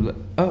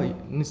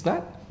 it's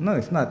not? No,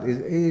 it's not.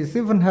 It's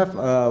even have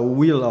a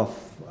wheel of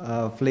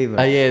flavor.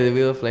 The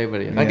wheel of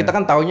flavor ya. Kan kita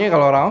kan taunya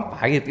kalau orang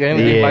pahit kan,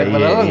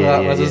 padahal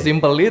nggak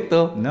sesimpel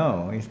itu.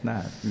 No, it's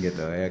not.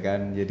 Gitu ya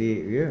kan.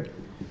 Jadi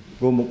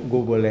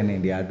gue boleh nih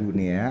diadu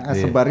nih ya.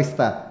 As a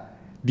barista,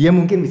 dia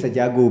mungkin bisa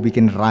jago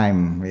bikin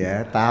rhyme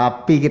ya,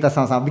 tapi kita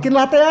sama-sama bikin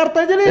latte art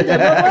aja nih.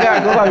 Enggak,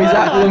 gue gak bisa,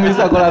 belum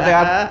bisa gue latte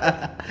art.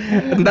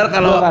 Ntar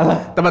kalau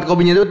tempat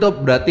kopinya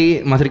tutup,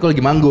 berarti Mas Riko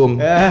lagi manggung.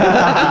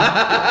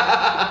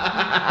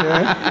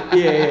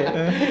 Iya.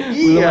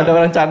 Belum ada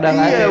orang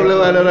cadangan. Iya,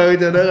 belum ada orang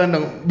cadangan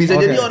dong. Bisa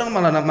jadi orang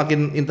malah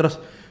makin interest.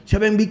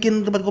 Siapa yang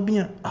bikin tempat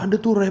kopinya? Ada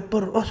tuh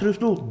rapper. Oh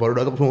serius tuh, baru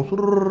datang semua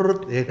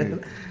surut.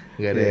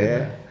 Gak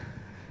ada.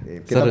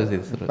 Kita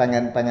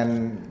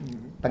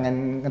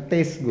pengen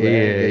ngetes gue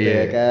gitu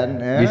ya kan.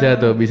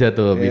 Bisa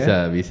tuh.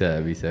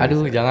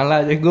 Aduh,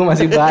 janganlah, gue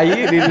masih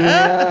bayi di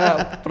dunia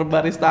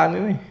perbaristaan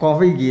ini.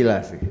 Kopi gila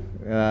sih,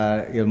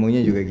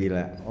 ilmunya juga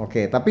gila.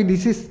 Oke, tapi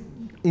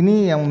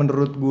ini yang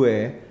menurut gue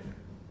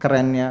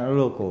kerennya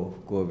lo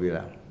kok, gue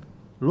bilang.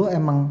 Lo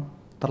emang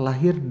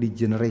terlahir di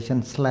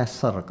generation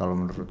slasher kalau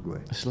menurut gue.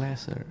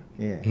 Slasher.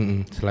 Iya.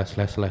 Slash.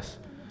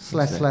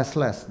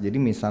 Jadi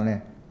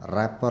misalnya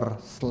rapper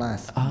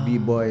slash,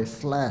 b-boy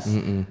slash,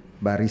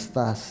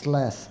 barista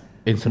slash,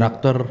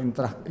 instruktur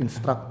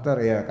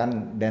ya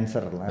kan,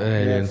 dancer lah,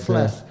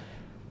 slash.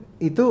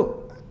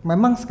 Itu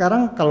memang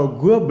sekarang kalau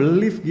gue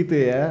believe gitu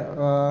ya,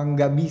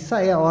 nggak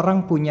bisa ya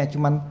orang punya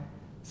cuman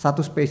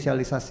satu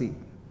spesialisasi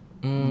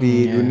di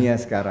dunia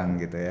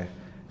sekarang gitu ya.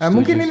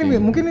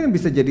 Mungkin ini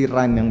bisa jadi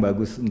rhyme yang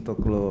bagus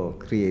untuk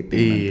lo creating.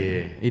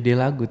 Iya. Ide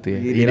lagu tuh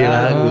ya. Ide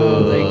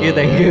lagu.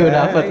 Thank you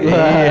dapat gua.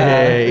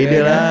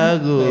 Ide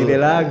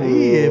lagu.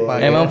 Iya,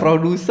 emang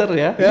produser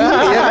ya.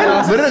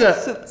 Iya, bener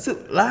enggak?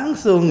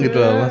 Langsung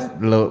gitu loh, Mas.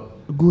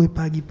 Gue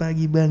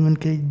pagi-pagi bangun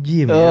ke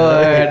gym. Oh,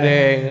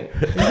 deng.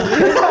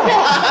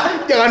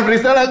 Jangan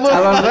freestyle lah gue.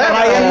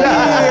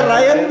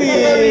 Ryan B.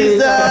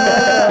 Bisa.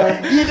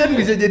 Iya kan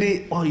bisa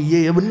jadi. Oh iya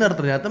ya benar,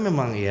 ternyata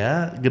memang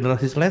ya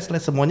generasi slash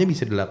semuanya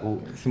bisa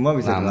dilaku. Semua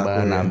bisa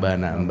dilaku. Nambah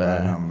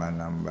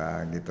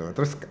gitu.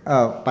 Terus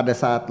pada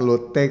saat lo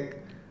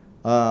take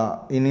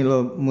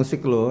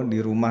musik lo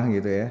di rumah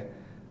gitu ya.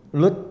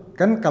 Lo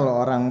kan kalau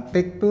orang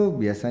take tuh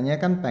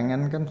biasanya kan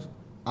pengen kan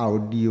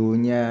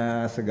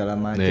audionya segala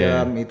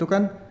macam itu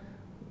kan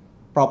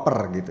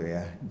proper gitu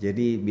ya.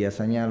 Jadi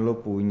biasanya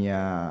lo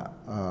punya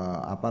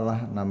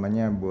apalah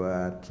namanya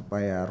buat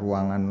supaya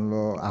ruangan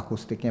lo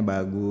akustiknya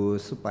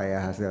bagus,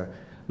 supaya hasil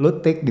lo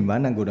take di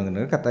mana? Gue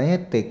denger katanya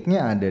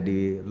take-nya ada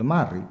di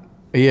lemari.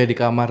 Iya, di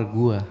kamar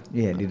gua.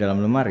 Iya, di dalam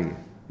lemari.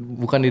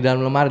 Bukan di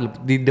dalam lemari,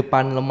 di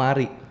depan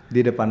lemari.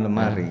 Di depan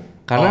lemari.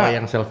 Karena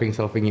yang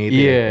shelvingnya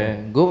itu.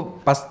 Iya, gue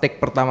pas take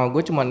pertama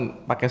gue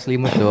cuman pakai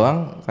selimut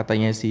doang.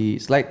 Katanya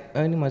si Slide,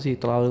 ini masih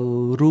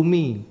terlalu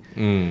roomy.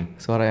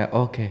 Suaranya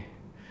oke.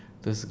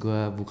 Terus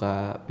gue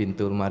buka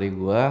pintu lemari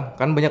gue,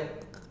 kan banyak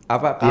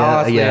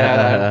kaos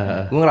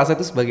ya. Gue ngerasa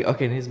itu sebagai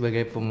ini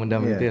sebagai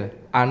pemendam itu.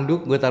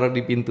 Anduk gue taruh di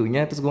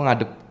pintunya, terus gue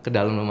ngadep ke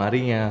dalam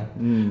lemarinya.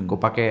 Gue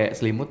pakai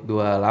selimut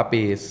 2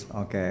 lapis.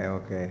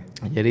 Oke.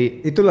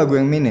 Jadi itu lagu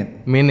yang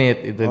Minute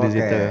itu di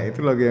situ.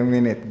 Itu lagu yang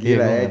Minute.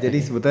 Gila ya. Jadi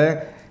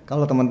sebetulnya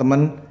kalau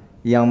teman-teman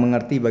yang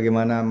mengerti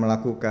bagaimana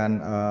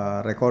melakukan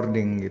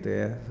recording gitu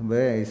ya,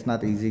 sebenarnya it's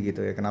not easy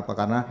gitu ya. Kenapa?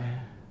 Karena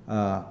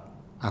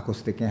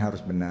akustiknya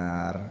harus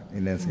benar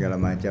dan segala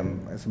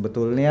macam.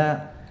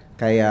 Sebetulnya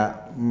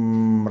kayak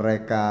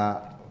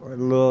mereka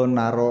lo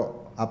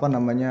naro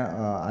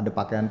ada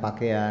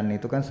pakaian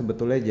itu kan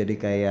sebetulnya jadi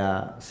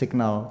kayak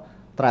signal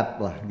trap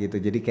lah gitu,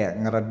 jadi kayak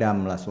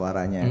ngeredam lah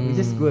suaranya. Which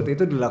is good,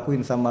 itu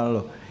dilakuin sama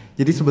lo.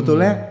 Jadi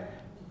sebetulnya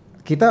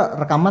kita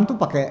rekaman tuh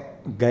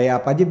pakai gaya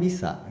apa aja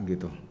bisa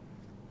gitu.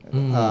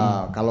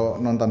 Kalau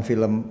nonton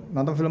film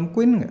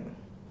Queen nggak?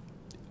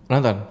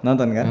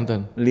 Nonton kan?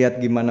 Nonton.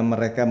 Lihat gimana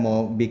mereka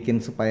mau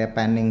bikin supaya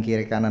panning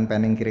kiri kanan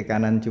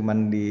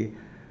cuman di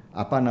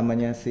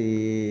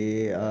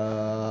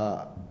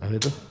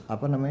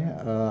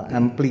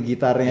ampli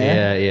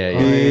gitarnya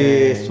di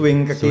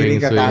swing ke kiri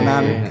ke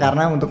kanan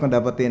karena untuk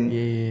ngedapetin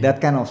that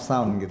kind of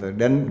sound gitu.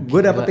 Dan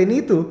gue dapetin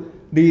itu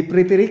di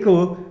Pretty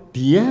Rico,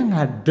 dia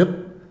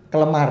ngadep ke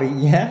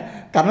lemarinya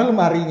karena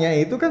lemarinya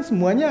itu kan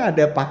semuanya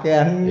ada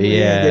pakaian,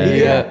 jadi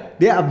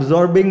dia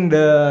absorbing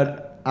the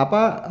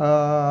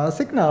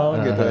signal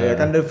gitu ya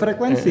kan, the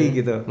frekuensi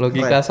gitu.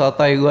 Logika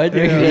sotoy gue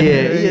aja.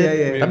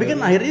 Iya. Tapi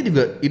kan akhirnya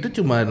juga itu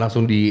cuma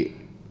langsung di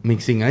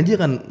mixing aja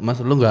kan, Mas,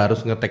 lu nggak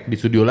harus ngetek di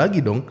studio lagi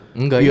dong.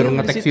 Enggak, biar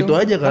ngetek situ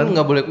aja kan.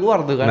 Nggak boleh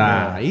keluar tuh kan.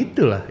 Nah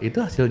itulah, itu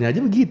hasilnya aja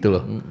begitu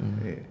loh.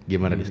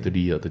 Gimana di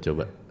studio tuh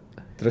coba?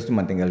 Terus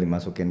cuma tinggal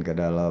dimasukin ke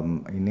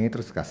dalam ini,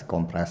 terus kasih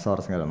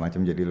kompresor segala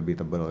macam jadi lebih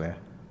tebel ya.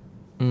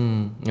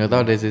 Nggak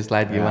tahu deh si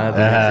Slide gimana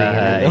tuh.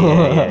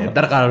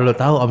 Ntar kalau lo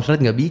tahu Om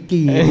Slide nggak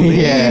bikin.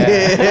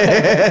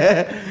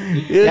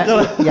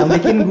 Yang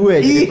bikin gue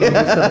jadi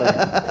produser.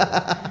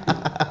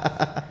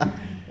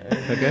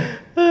 Oke.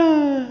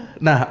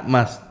 Nah,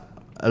 Mas,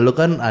 lo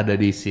kan ada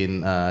di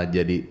scene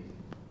jadi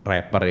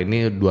rapper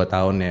ini 2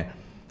 tahun ya.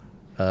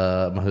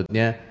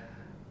 Maksudnya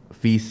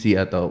visi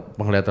atau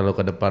penglihatan lo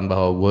ke depan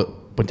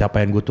bahwa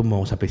pencapaian gue tuh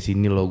mau sampai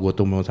sini loh, gue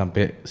tuh mau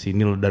sampai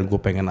sini loh, dan gue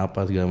pengen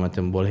apa segala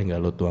macam, boleh nggak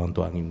lo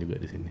tuang-tuangin juga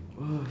di sini?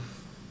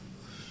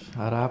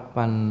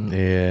 Harapan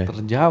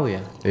terjauh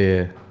ya.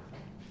 Iya.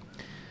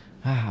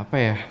 Apa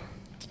ya?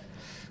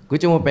 Gue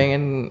cuma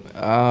pengen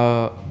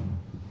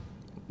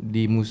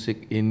di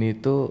musik ini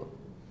tuh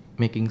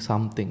making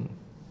something.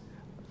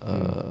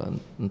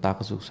 Entah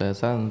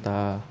kesuksesan,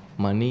 entah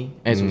money.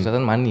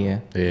 Suksesan money ya.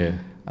 Iya.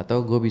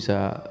 Atau gue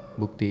bisa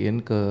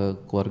buktiin ke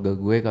keluarga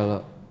gue kalau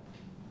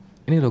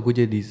ini loh gue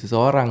jadi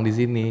seseorang di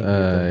sini.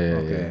 Gitu.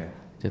 Oke.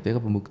 Jatuhnya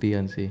ke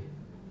pembuktian sih.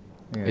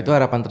 Itu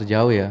harapan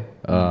terjauh ya.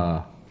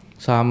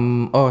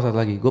 Satu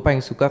lagi, gue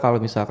paling suka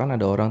kalau misalkan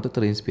ada orang tuh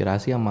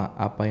terinspirasi sama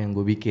apa yang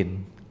gue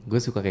bikin. Gue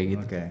suka kayak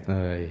gitu.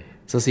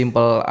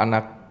 Sesimpel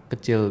anak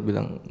kecil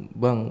bilang,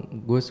 bang,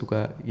 gue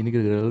suka ini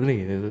gara-gara lu nih.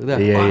 Udah,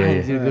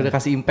 gue udah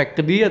kasih impact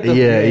ke dia tuh.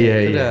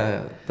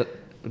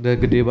 Udah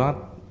gede banget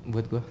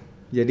buat gue.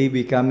 Jadi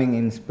becoming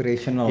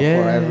inspirational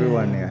for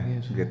everyone ya,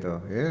 gitu.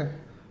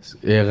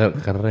 Ya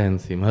keren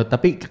sih.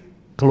 Tapi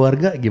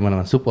keluarga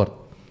gimana mas?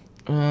 Support?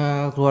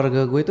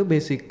 Keluarga gue itu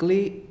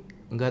basically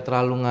nggak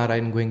terlalu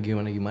ngarahin gue yang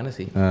gimana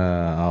sih.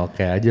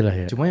 Oke aja lah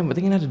ya. Cuma yang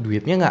penting ada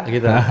duitnya nggak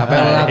gitu. Apa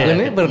yang lo lakuin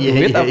ini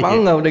berduit apa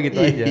enggak, udah gitu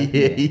aja.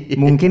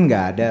 Mungkin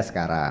nggak ada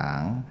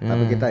sekarang,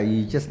 tapi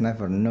you just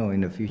never know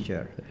in the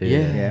future.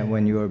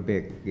 When you are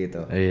big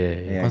gitu.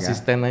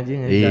 Konsisten aja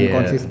nggak?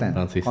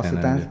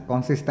 Dan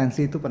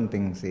konsistensi itu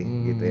penting sih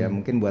gitu ya.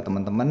 Mungkin buat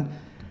teman-teman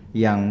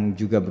yang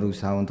juga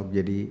berusaha untuk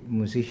jadi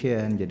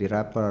musician, jadi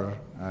rapper,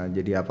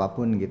 jadi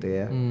apapun gitu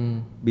ya.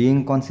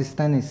 Being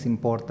consistent is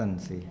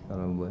important sih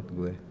kalau buat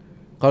gue.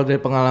 Kalau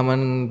dari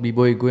pengalaman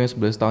b-boy gue yang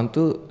 11 tahun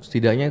tuh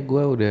setidaknya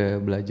gue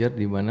udah belajar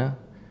di mana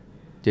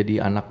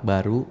jadi anak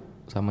baru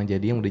sama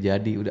jadi yang udah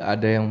jadi. Udah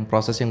ada yang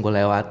proses yang gue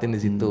lewatin di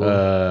situ.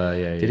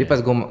 Jadi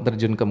pas gue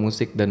terjun ke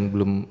musik dan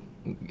belum,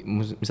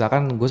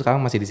 misalkan gue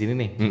sekarang masih di sini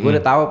nih, gue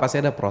udah tahu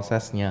pasti ada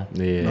prosesnya.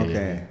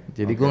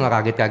 Jadi gue nggak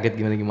kaget-kaget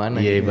gimana-gimana.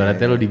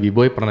 Ibaratnya lo di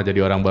b-boy pernah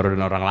jadi orang baru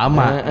dan orang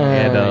lama.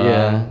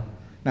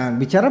 Nah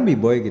bicara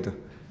b-boy gitu,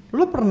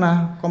 lo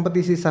pernah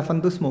kompetisi Seven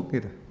to Smoke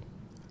gitu?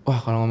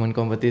 Wah kalau ngomongin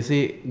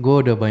kompetisi, gue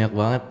udah banyak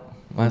banget,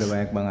 mas. Udah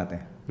banyak banget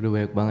ya? Udah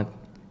banyak banget.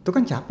 Itu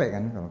kan capek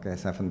kan kalau kayak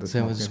Seven to Smoke?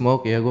 Seven to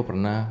Smoke ya gue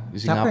pernah di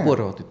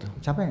Singapura waktu itu.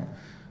 Capek nggak?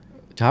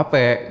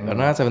 Capek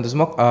karena Seven to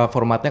Smoke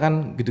formatnya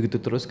kan gitu-gitu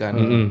terus kan.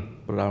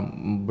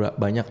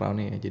 Banyak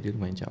roundnya ya, jadi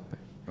lumayan capek.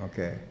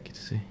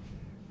 Gitu sih.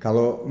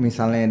 Kalau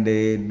misalnya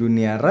di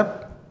dunia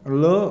rap,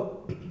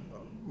 lo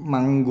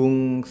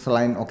manggung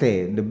selain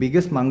the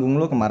biggest manggung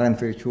lo kemarin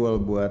virtual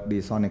buat di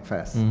Sonic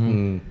Fest.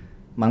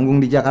 Manggung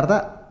di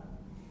Jakarta,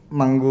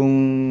 manggung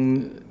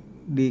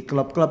di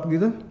klub-klub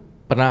gitu?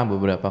 Pernah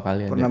beberapa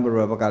kali.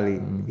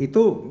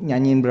 Itu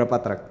nyanyiin berapa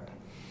track?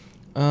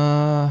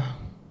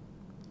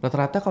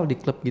 Rata-rata kalau di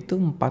klub gitu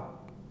 4,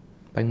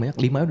 paling banyak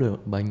 5 udah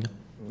banyak.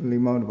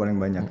 5 udah paling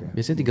banyak ya?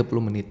 Biasanya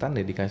 30 menitan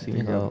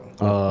dedikasinya kalau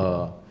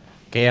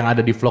kayak yang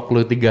ada di vlog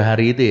lu 3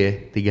 hari itu ya,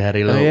 3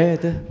 hari lo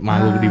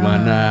manggung di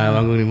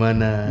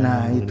mana.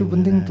 Nah itu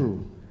penting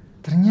tuh.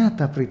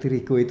 Ternyata Pretty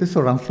Rico itu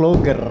seorang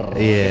vlogger.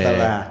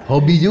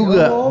 Hobi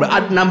juga.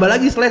 Nambah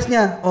lagi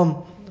slash-nya,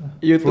 Om.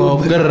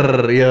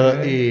 YouTuber.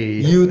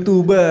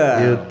 YouTuber.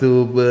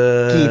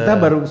 Kita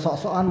baru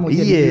sok-sokan mau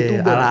jadi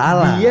YouTuber.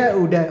 Ala-ala. Dia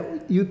udah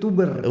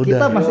YouTuber.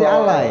 Kita masih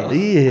alay.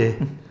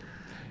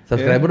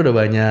 Subscriber udah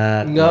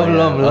banyak. Enggak,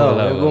 belum.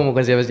 Gue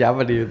bukan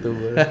siapa-siapa di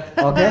YouTuber.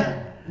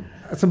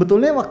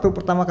 Sebetulnya waktu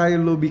pertama kali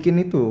lo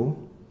bikin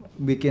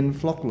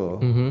vlog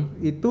lo,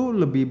 itu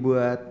lebih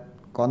buat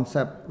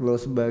konsep lo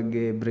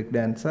sebagai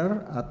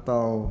breakdancer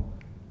atau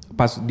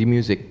pas di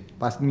music?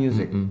 Pas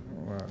music.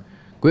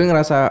 Gue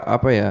ngerasa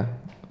apa ya?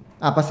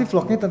 Apa sih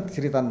vlognya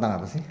cerita tentang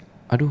apa sih?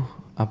 Aduh,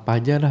 apa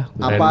aja lah.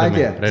 Apa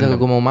aja? Misalnya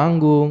gue mau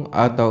manggung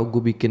atau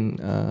gue bikin,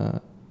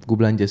 gue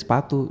belanja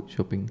sepatu,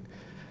 shopping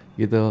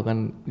gitu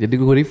kan. Jadi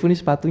gue review nih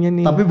sepatunya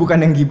nih. Tapi bukan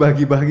yang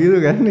gibah-gibah gitu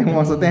kan? Yang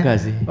maksudnya? Enggak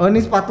sih. Oh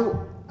ini sepatu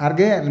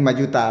harganya 5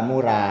 juta,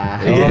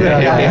 murah.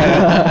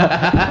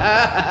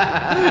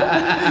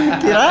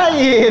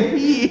 Kirain.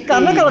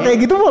 Karena kalau kayak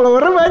gitu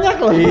followernya banyak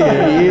loh.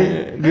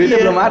 Duitnya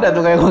belum ada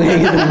tuh kayak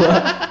gitu gua.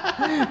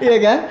 Iya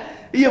kan?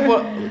 Iya,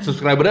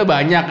 subscribernya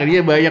banyak,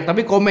 dia banyak,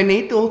 tapi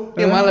komennya itu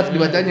yang malas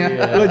dibacanya.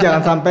 Lo jangan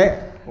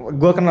sampai,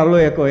 gue kenal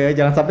lo ya kok ya,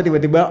 jangan sampai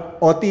tiba-tiba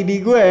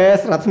OTD gue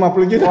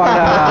 150 juta.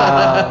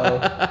 Wow.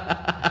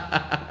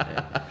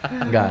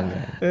 Enggak ada.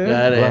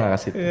 Gue nggak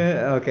kasih.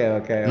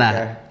 Oke.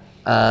 Nah,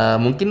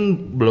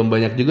 mungkin belum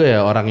banyak juga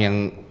ya orang yang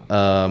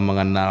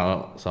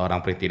mengenal seorang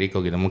Pretty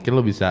Rico gitu. Mungkin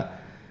lo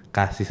bisa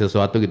kasih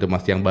sesuatu gitu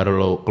mas yang baru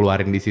lo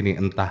keluarin di sini,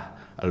 entah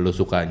lo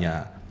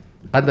sukanya.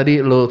 Kan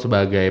tadi lo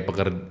sebagai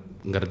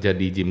kerja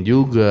di gym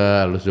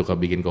juga, lo suka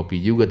bikin kopi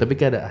juga, tapi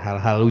kayak ada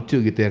hal-hal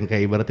lucu gitu yang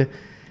kayak ibaratnya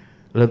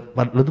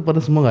lo tuh pada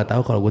semua nggak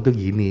tahu kalau gue tuh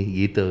gini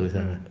gitu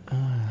misalnya.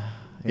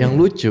 Yang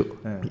lucu?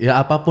 Ya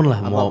apapun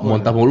lah,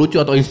 mau lucu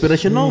atau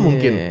inspirational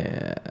mungkin.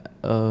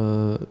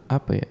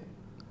 Apa ya?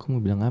 Aku mau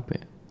bilang apa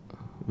ya?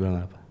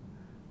 Bilang apa?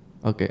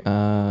 Oke,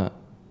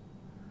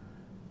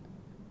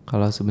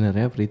 kalau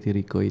sebenarnya Pretty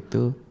Rico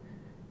itu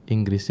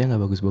Inggrisnya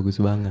nggak bagus-bagus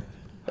banget.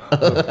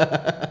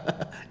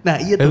 Nah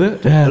iya tuh,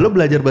 lo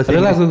belajar bahasa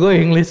Inggris. Lagu gue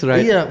English,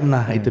 right? Iya,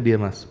 nah itu dia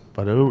mas.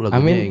 Padahal lo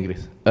lagunya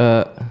Inggris.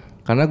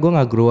 Karena gue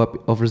nggak grow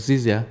up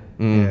overseas ya.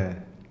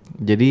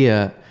 Jadi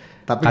ya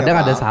Tapi kadang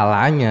nggak ada apa-apa.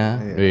 salahnya.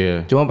 Iya.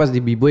 Cuma pas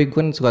di B-boy gue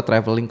kan suka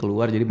traveling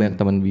keluar, jadi banyak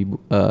teman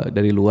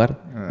dari luar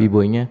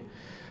B-boynya.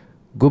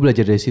 Gue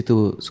belajar dari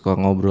situ, suka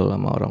ngobrol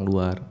sama orang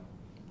luar.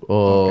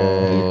 Oh,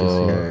 gitu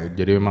sih.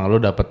 Jadi memang lo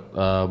dapat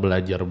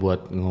belajar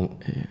buat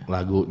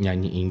lagu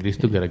nyanyi Inggris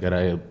tuh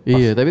gara-gara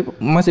Iya, tapi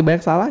masih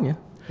banyak salahnya.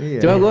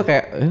 Iya. Cuma gue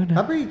kayak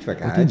Tapi cuek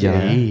aja.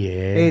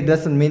 Iya. It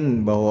doesn't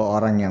mean bahwa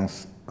orang yang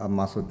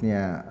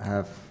maksudnya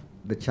have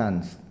the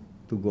chance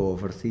to go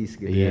overseas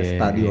gitu ya,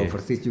 study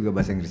overseas juga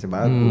bahasa Inggrisnya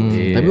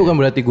bagus. Tapi bukan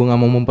berarti gue nggak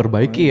mau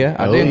memperbaiki ya.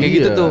 Ada yang kayak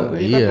gitu tuh.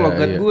 Itu kan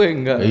logat gue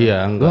enggak. Iya,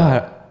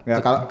 enggak. Ya,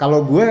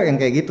 kalau gue yang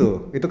kayak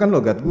gitu, itu kan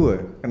logat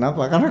gue.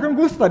 Kenapa? Karena kan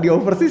gue study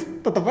overseas,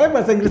 tetap aja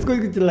bahasa Inggris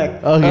gue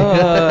jelek. Oh, gitu.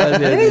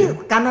 Ini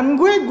kanan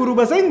gue guru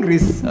bahasa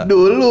Inggris.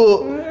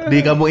 Dulu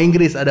di kampung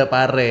Inggris ada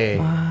Pare.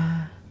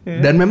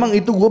 Dan memang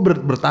itu gue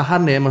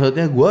bertahan ya,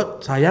 maksudnya gue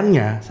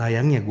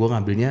sayangnya gue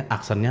ngambilnya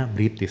aksennya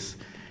British.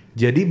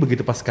 Jadi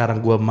begitu pas sekarang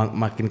gue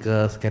makin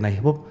ke skena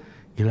hip hop,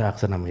 gila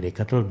aksen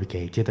Amerika tuh lebih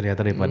kece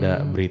ternyata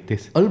daripada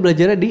British. Oh, lu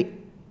belajarnya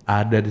di?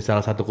 Ada di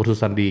salah satu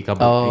kursusan di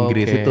kampung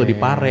Inggris itu di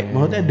Pare.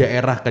 Maksudnya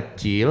daerah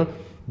kecil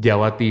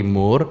Jawa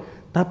Timur,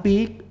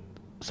 tapi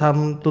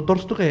some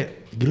tutors tuh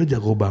kayak gila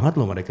jago banget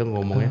loh mereka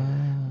ngomongnya.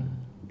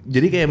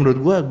 Jadi kayak menurut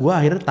gue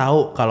akhirnya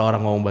tahu kalau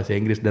orang ngomong bahasa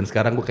Inggris, dan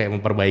sekarang gue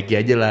kayak memperbaiki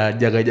aja lah,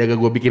 jaga-jaga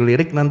gue bikin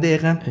lirik nanti ya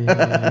kan.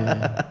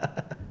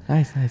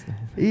 Nice.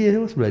 Iya,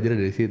 harus belajar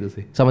dari situ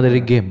sih. Sama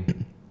dari game.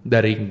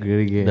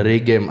 Dari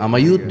game sama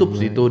YouTube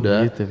sih itu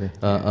udah. YouTube ya.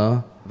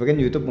 Tapi kan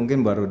YouTube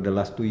mungkin baru the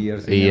last 2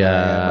 years Iya,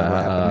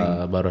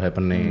 baru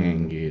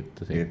happening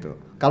gitu sih. gitu.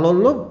 Kalau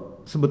lo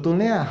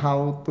sebetulnya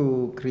how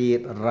to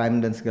create a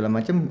rhyme dan segala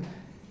macam,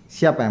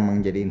 siapa yang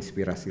menjadi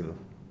inspirasi lo?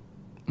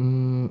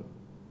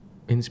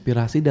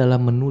 Inspirasi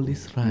dalam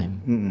menulis rhyme.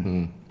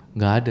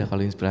 Nggak ada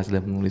kalau inspirasi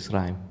dalam menulis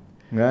rhyme.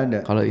 Nggak ada.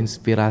 Kalau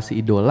inspirasi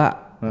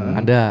idola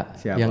ada.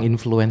 Siapa? Yang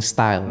influence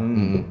style.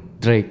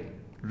 Drake.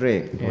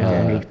 Drake.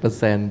 Ya,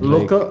 100%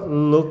 Drake.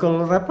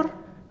 Local rapper?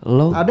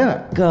 Local. Ada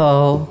nggak?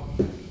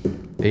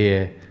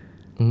 Iya.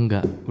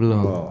 Enggak,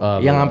 belum. Oh.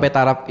 Yang sampai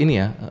taraf ini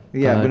ya.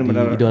 Iya,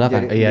 benar-benar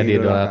diidolakan. jadi- Iya, diidolakan.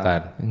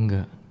 diidolakan.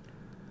 Enggak.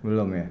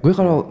 Belum ya. Gue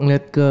kalau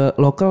ngeliat ke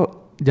lokal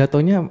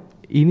jatuhnya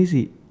ini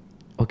sih.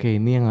 Oke,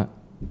 ini yang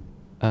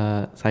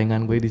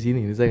saingan gue di sini,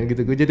 saingan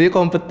gitu. Gue jadi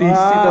kompetisi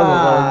tau gak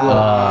kalau gue.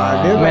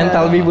 dia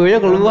Mental b-boy-nya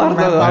keluar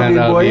tau gak?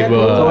 Mental b-boy-nya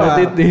keluar.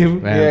 Kompetitif.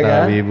 Iya kan?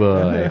 Mental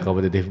b-boy,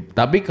 kompetitif.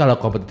 Tapi kalau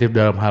kompetitif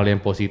dalam hal yang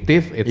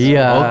positif, it's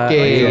Iya,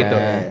 okay iya. gitu.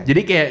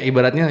 Jadi kayak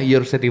ibaratnya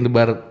you're setting the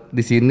bar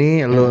di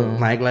sini,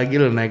 lo naik lagi,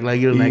 naik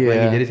lagi.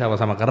 Jadi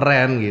sama-sama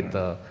keren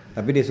gitu.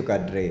 Tapi dia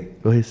suka Drake.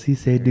 Oh, she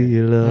said do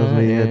you love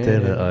me? I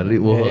tell her only.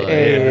 Wah,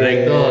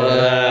 Drake tuh.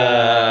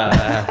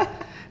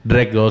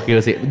 Drake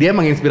gokil sih. Dia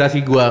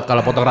menginspirasi gua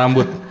kalau potong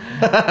rambut.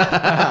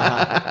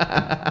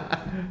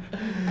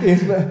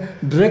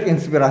 Drake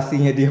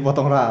inspirasinya dia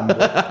potong rambut.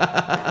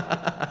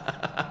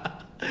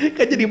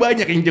 Kan jadi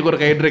banyak yang cukur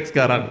kayak Drake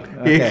sekarang.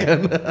 Oke. Iya kan?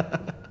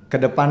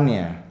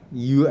 Kedepannya,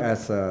 you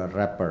as a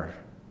rapper,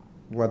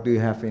 what do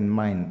you have in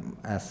mind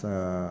as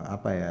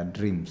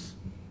dreams?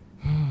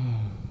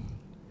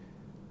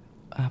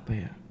 Apa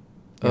ya?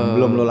 Yang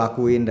belum lo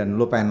lakuin dan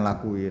lo pengen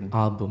lakuin.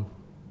 Album.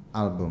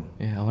 Album.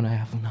 I wanna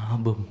have an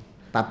album.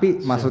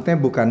 Tapi maksudnya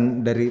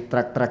bukan dari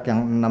track-track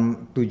yang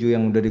 6-7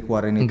 yang udah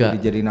dikeluarin itu Enggak.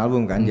 dijadiin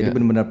album kan? Jadi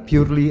benar-benar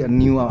purely a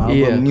new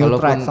album, new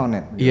tracks on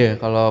it. Iya,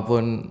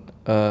 kalaupun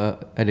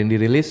ada yang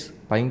dirilis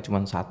paling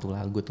cuma 1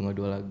 lagu atau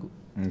 2 lagu.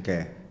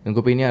 Oke. Dan gue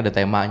pengennya ada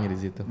temanya di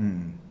situ.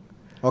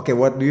 Oke,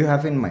 what do you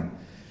have in mind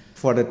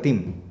for the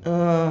team?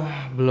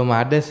 Belum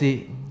ada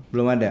sih.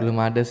 Belum ada.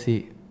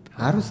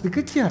 Harus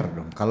dikejar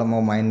dong kalau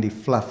mau main di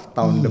Fluff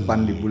tahun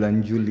depan di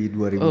bulan Juli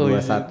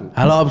 2021.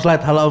 Halo Om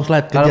Slide,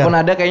 kejar. Kalaupun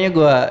ada kayaknya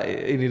gue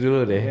ini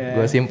dulu deh.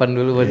 Gue simpan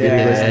dulu buat diri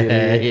gue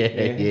sendiri.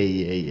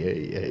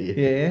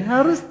 Iya.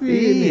 Harus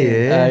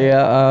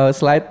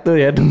Slide tuh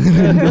ya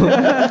dengerin tuh.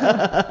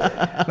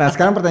 Nah,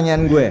 sekarang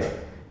pertanyaan gue.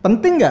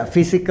 Penting nggak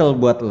physical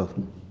buat lo?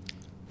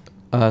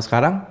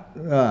 Sekarang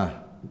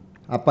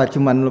Apa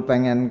cuman lo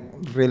pengen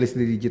rilis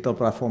di digital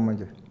platform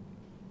aja?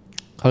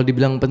 kalau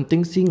dibilang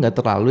penting sih nggak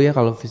terlalu ya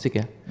kalau fisik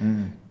ya.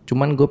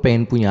 Cuman gue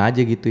pengen punya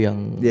aja gitu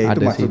yang Ya ada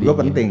itu maksud CD-nya. gue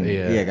penting,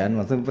 iya kan?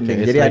 Maksudnya penting.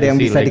 Jadi ada yang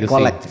bisa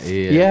di-collect.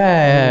 Iya,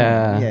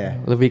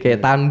 lebih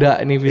kayak tanda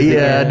nih fisiknya.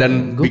 Iya,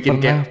 dan gue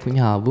bikin pernah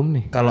punya album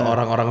nih. Kalau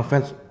orang-orang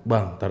fans,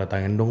 bang, tanda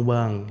tangan dong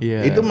bang.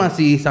 Iya. Itu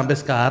masih sampai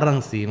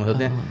sekarang sih,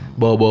 maksudnya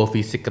bawa-bawa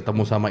fisik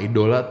ketemu sama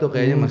idola tuh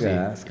kayaknya masih.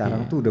 Enggak,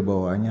 sekarang tuh udah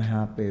bawaannya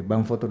HP.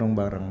 Bang foto dong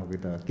bareng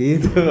gitu.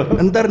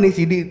 Entar nih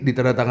CD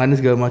ditandatangani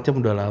segala macam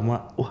udah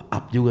lama, wah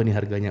up juga nih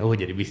harganya, oh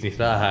jadi bisnis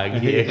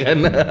lagi ya kan.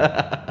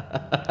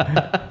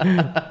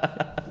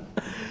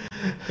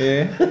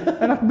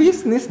 Anak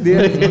bisnis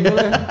dia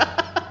sebetulnya.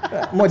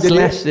 Mau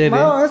jadi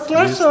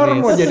slasher,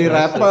 mau jadi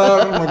rapper,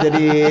 mau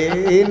jadi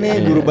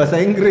ini guru bahasa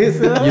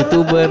Inggris,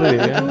 YouTuber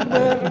ya.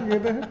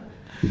 gitu.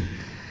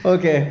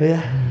 Oke.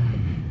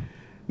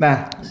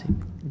 Nah,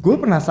 gue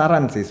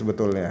penasaran sih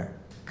sebetulnya.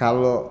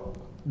 Kalau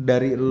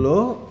dari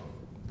lo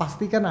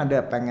pasti kan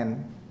ada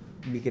pengen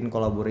bikin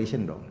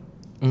collaboration dong.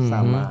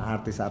 sama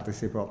artis-artis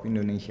hip hop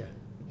Indonesia?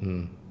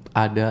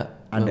 Ada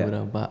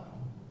beberapa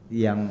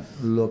yang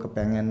lo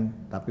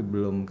kepengen tapi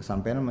belum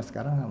kesampaian sama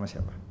sekarang sama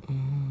siapa?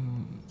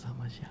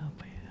 Sama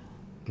siapa ya?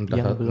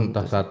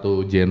 Entah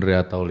satu genre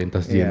atau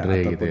lintas genre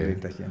gitu ya.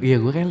 Iya,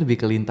 gue kayak lebih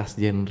ke lintas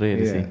genre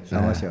sih.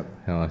 Sama siapa?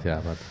 Sama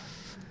siapa tuh?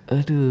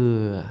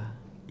 Aduh,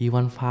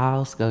 Iwan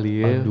Fals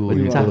kali ya. Aduh,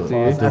 Pecah Iwan sih.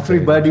 Fals.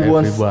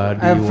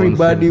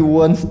 Everybody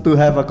wants to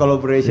have a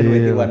collaboration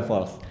with Iwan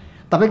Fals.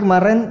 Tapi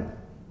kemarin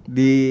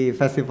di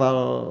festival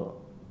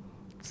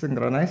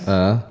Synchronize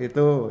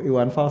itu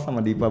Iwan Fals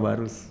sama Dipa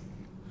Barus.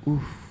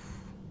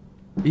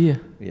 Iya.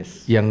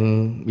 Yes. Yang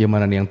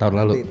mana nih yang tahun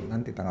lalu?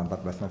 Nanti tanggal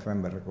 14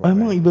 November.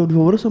 Emang Dipa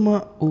Barus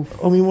sama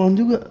Om Imran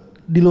juga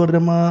di luar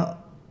sama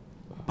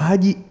Pak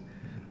Haji.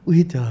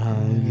 Wih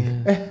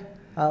canggih.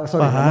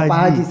 Sama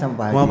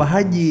Pak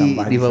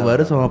Haji. Dipa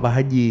Barus sama Pak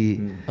Haji.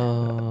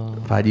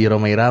 Pak Haji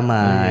Romai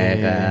Rama ya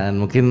kan.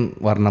 Mungkin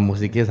warna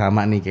musiknya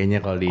sama nih kayaknya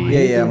kalau di.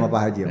 Iya sama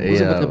Pak Haji. Gue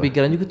sempat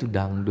kepikiran juga tuh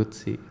dangdut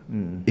sih.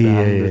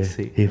 Iya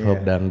sih. Hip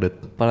hop dangdut.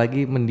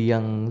 Apalagi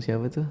mendiang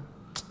siapa tuh?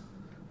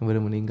 Yang baru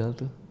meninggal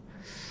tuh.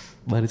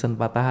 Barisan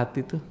Patah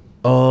Hati tuh.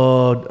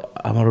 Oh,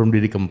 almarhum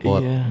Didi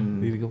Kempot. Iya,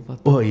 Didi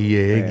Kempot. Oh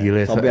iya,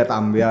 gila. Sobat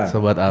Ambiar.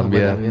 Sobat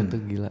Ambiar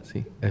tuh gila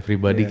sih.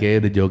 Everybody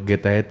kayak udah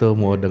joget aja tuh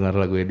mau denger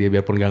lagunya dia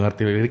biarpun gak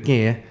ngerti liriknya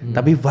ya.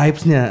 Tapi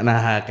vibes-nya,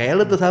 nah kayak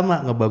lu tuh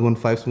sama ngebangun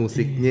vibes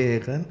musiknya ya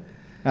kan.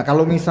 Nah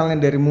kalau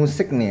misalnya dari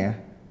musik nih ya,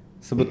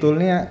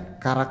 sebetulnya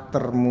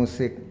karakter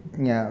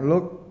musiknya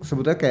lu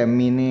sebetulnya kayak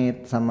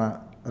Minute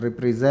sama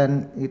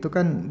Represent itu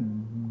kan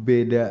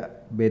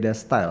beda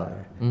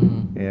style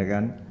ya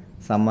kan.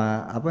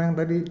 Sama apa yang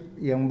tadi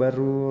yang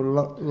baru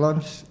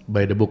launch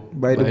By the Book.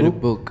 By the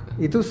book.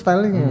 Itu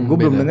stylenya gue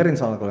belum dengerin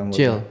soalnya kalau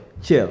yang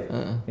chill.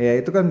 Ya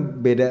itu kan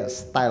beda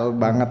style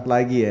banget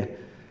lagi ya.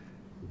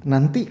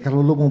 Nanti kalau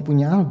lu mau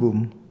punya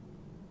album,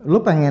 lu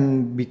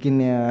pengen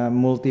bikinnya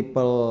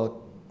multiple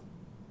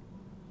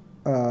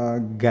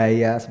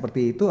gaya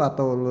seperti itu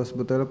atau lu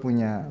sebetulnya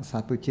punya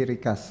satu ciri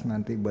khas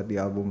nanti buat di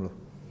album lu?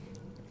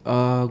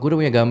 Gue udah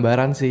punya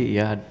gambaran sih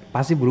ya,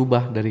 pasti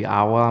berubah dari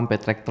awal sampai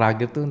track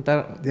terakhir tuh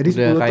ntar. Jadi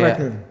udah 10 kayak track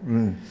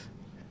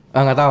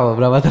ya? Nggak tahu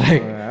berapa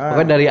track.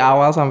 Pokoknya dari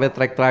awal sampai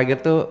track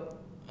terakhir tuh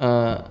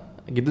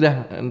gitu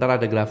dah, ntar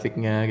ada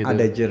grafiknya gitu.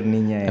 Ada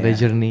journey-nya ya? Ada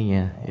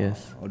journey-nya,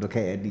 yes. Udah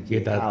kayak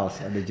DJ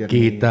House, ada journey.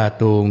 Kita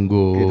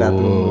tunggu.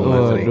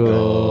 Mas Riko.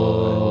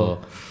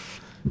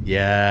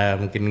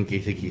 Ya mungkin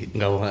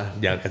nggak mau,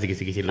 jangan kasih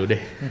kisi-kisi lu deh.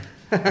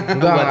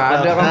 Enggak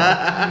ada kan.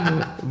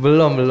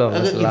 Belum.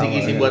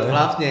 Kisi-kisi buat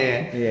Fluffs-nya ya.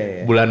 Iya.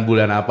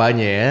 Bulan-bulan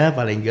apanya ya,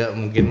 paling enggak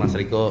mungkin Mas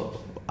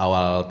Riko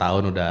awal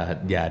tahun udah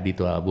jadi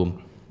tuh album.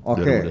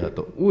 Oke.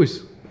 2021.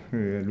 Wis.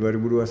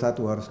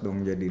 2021 harus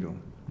dong jadi dong.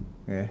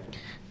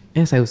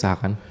 Ya saya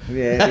usahakan.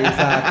 Iya,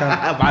 diusahakan.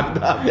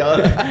 Mantap,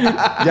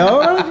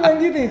 Jawaban cuma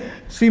gini,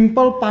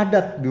 simple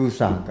padat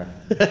diusahakan.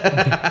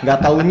 Gak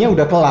taunya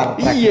udah kelar.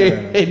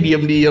 Iya,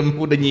 diam-diam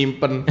udah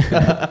nyimpen.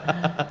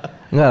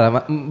 Enggak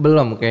lama,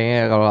 belum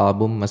kayaknya kalau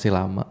album masih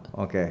lama.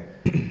 Oke.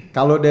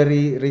 Kalau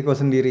dari Riko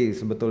sendiri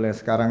sebetulnya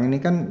sekarang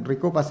ini kan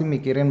Riko pasti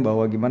mikirin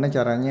bahwa gimana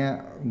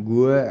caranya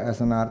gue as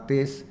an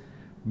artist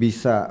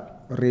bisa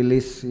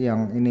rilis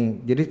yang ini.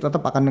 Jadi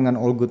tetap akan dengan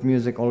All Good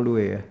Music all the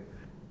way ya.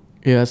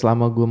 Ya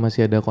selama gue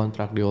masih ada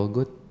kontrak di All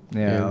Good,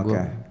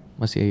 gue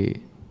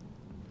masih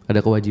ada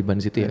kewajiban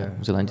di situ ya,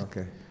 masih lanjut.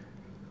 Okay.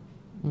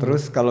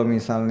 Terus kalau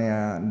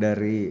misalnya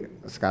dari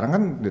sekarang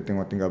kan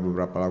tinggal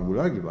beberapa lagu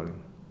lagi paling,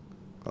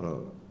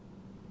 kalau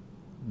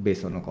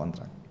based on a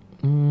contract.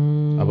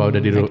 Apa udah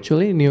di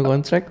Actually new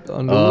contract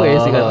on the way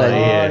sih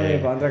katanya.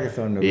 New contract is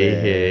on the way.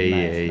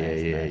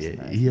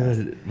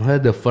 Iya,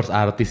 makanya the first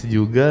artist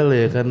juga lah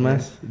ya kan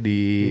Mas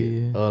di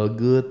All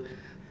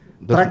Good.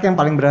 Track yang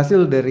paling berhasil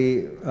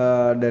dari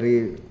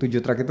 7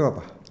 track itu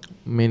apa?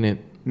 Minute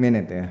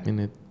ya.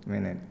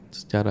 Minute.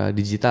 Secara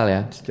digital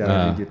ya.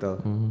 Secara digital.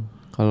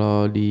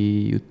 Kalau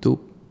di YouTube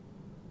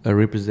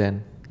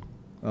Represent.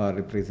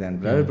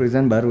 Represent.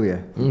 Represent baru ya?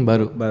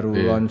 Baru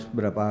launch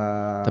berapa?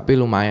 Tapi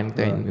lumayan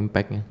kayak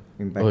impactnya.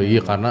 Oh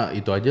iya karena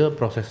itu aja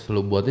proses lu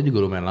buatnya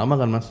juga lumayan lama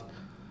kan Mas?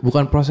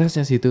 Bukan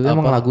prosesnya sih itu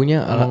emang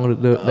lagunya emang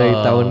dari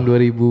tahun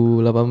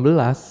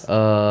 2018.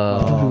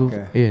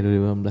 Iya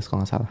 2018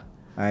 kalau nggak salah.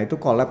 Nah itu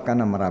collab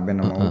kan sama Raben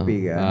sama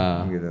Upi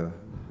kan gitu.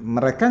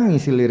 Mereka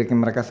ngisi liriknya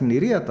mereka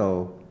sendiri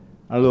atau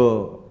lo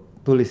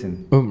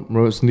tulisin?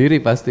 Menurut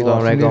sendiri pasti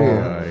kalau mereka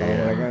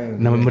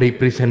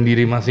merepresent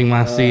diri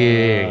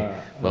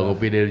masing-masing. Bang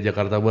Upi dari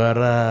Jakarta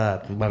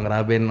Barat, Bang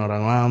Raben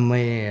orang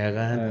Lame ya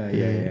kan.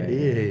 Iya.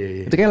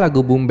 Itu kayak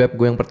lagu boom bap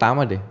gue yang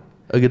pertama deh.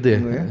 Oh gitu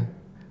ya?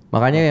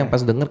 Makanya yang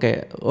pas denger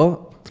kayak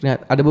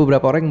ternyata ada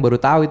beberapa orang yang baru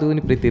tahu itu ini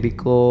Pretty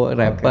Rico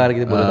rapper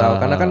gitu baru tahu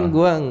karena kan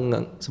gue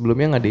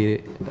sebelumnya nggak di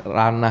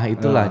ranah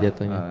itulah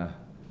jatuhnya.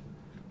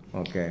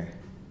 Oke.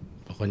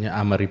 Pokoknya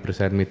I'ma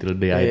represent me till the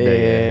day I die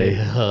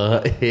ya.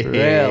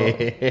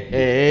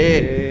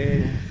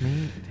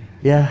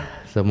 Ya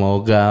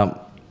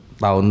semoga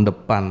tahun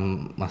depan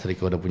Mas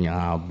Riko udah punya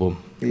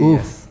album.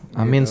 Yes.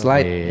 Amin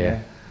slide.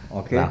 Iya.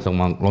 Oke. Langsung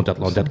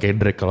loncat-loncat kayak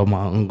Drake kalau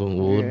manggung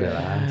udah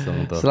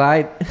langsung tuh.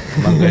 Slide.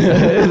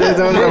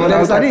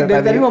 Dari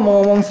tadi mau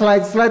ngomong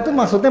slide tuh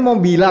maksudnya mau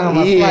bilang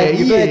sama slide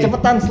gitu ya,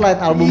 cepetan slide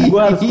album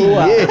gua harus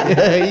keluar.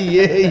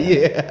 Iya.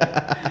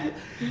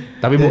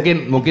 Tapi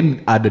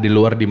mungkin ada di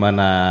luar di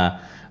mana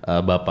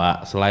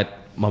Bapak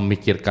Slide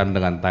memikirkan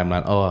dengan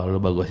timeline. Oh, lu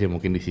bagusnya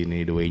mungkin di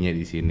sini, the way-nya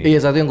di sini. Iya,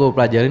 satu yang gue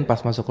pelajarin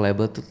pas masuk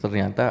label tuh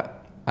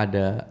ternyata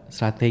ada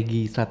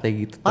strategi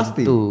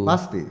tertentu.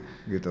 Pasti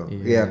gitu.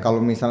 Iya, kalau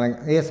misalnya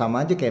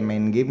sama aja kayak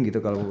main game gitu,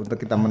 kalau untuk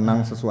kita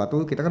menang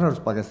sesuatu kita kan harus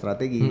pakai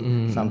strategi.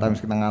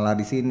 Sometimes kita ngalah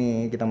di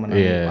sini, kita menang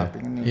di part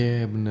ini.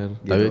 Iya, benar.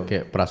 Gitu. Tapi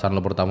kayak perasaan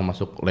lo pertama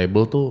masuk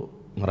label tuh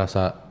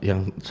ngerasa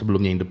yang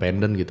sebelumnya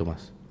independen gitu,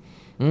 Mas.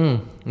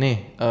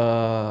 Nih,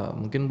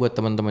 mungkin buat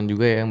teman-teman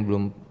juga ya yang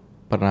belum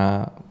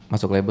pernah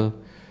masuk label.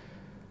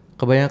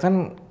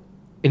 Kebanyakan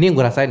ini yang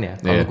gue rasain ya.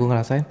 Kalau gue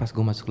ngerasain pas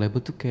gue masuk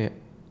label tuh kayak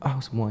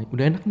semua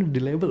udah enak nih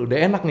di label, udah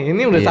enak nih.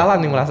 Ini udah salah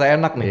nih, merasa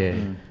enak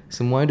nih.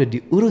 Semuanya udah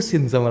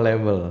diurusin sama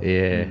label.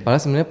 Padahal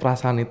sebenarnya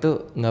perasaan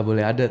itu nggak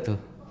boleh ada tuh.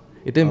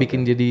 Itu yang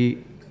bikin jadi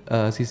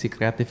sisi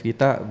kreatif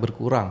kita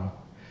berkurang.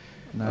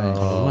 Kalau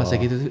lu ngerasa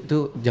gitu itu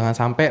jangan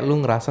sampai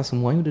lu ngerasa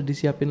semuanya udah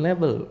disiapin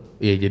label.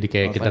 Iya, jadi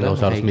kayak kita nggak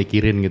usah harus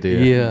mikirin gitu ya.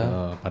 Iya.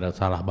 Padahal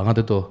salah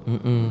banget itu.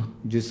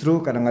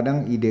 Justru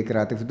kadang-kadang ide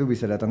kreatif itu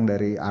bisa datang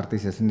dari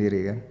artisnya sendiri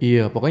kan.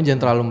 Iya, pokoknya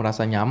jangan terlalu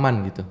merasa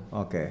nyaman gitu.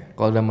 Oke.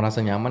 Kalau udah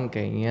merasa nyaman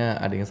kayaknya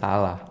ada yang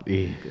salah.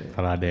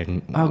 Kalau ada yang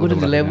gue udah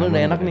di label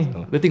udah enak nih.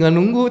 Udah tinggal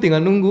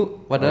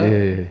nunggu. Padahal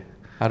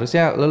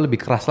harusnya lo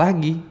lebih keras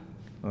lagi.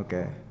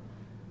 Oke.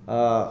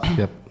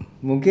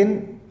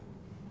 Mungkin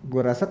gue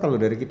rasa kalau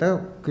dari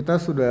kita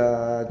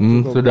sudah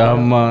cukup sudah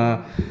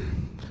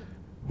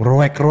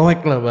roek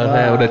lah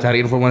bahasa udah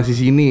cari informasi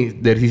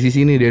dari sisi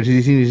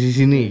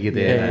sini gitu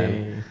ya.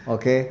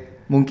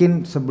 Oke,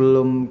 mungkin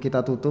sebelum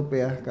kita tutup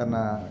ya,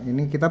 karena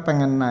ini kita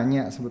pengen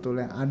nanya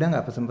sebetulnya ada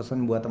nggak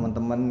pesan-pesan buat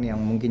teman-teman yang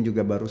mungkin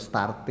juga baru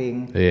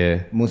starting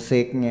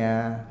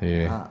musiknya,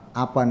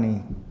 apa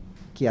nih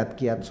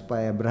kiat-kiat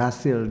supaya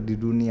berhasil di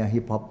dunia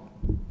hip hop?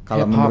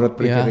 Kalau menurut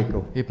Pretty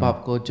Rico, hip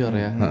hop culture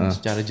ya,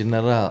 secara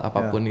general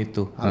apapun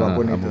itu.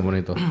 Apapun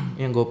itu.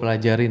 Yang gue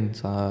pelajarin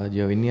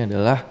sejauh ini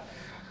adalah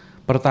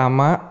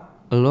pertama,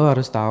 lo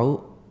harus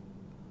tahu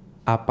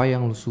apa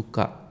yang lo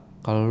suka.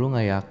 Kalau lo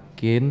nggak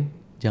yakin,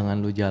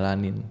 jangan lo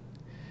jalanin.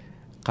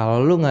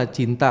 Kalau lo nggak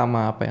cinta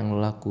sama apa yang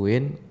lo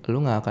lakuin,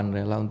 lo nggak akan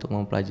rela untuk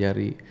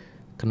mempelajari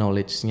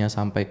knowledge-nya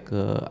sampai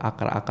ke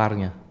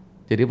akar-akarnya.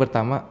 Jadi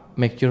pertama,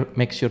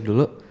 make sure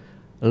dulu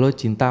lo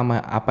cinta sama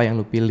apa yang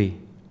lo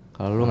pilih.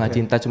 Kalau lu nggak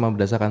cinta cuma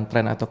berdasarkan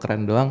tren atau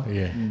keren doang,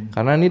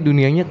 karena ini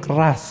dunianya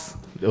keras.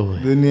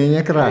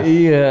 Dunianya keras.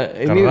 Iya,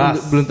 ini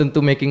belum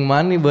tentu making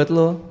money buat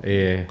lo.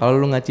 Kalau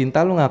lu nggak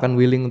cinta, lu nggak akan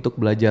willing untuk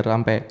belajar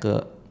sampai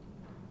ke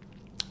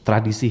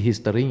tradisi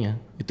historinya.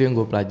 Itu yang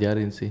gue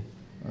pelajarin sih.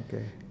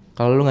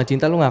 Kalau lu nggak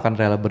cinta, lu nggak akan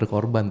rela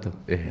berkorban tuh.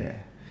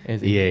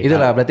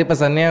 Itulah berarti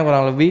pesannya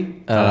kurang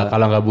lebih.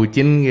 Kalau nggak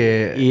bucin,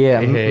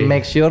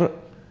 make sure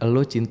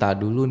lu cinta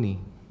dulu nih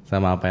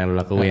sama apa yang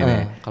lu lakuin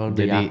ya. Kalau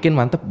udah yakin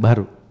mantep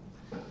baru.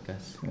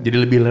 Jadi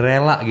lebih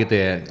rela gitu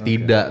ya,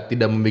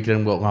 tidak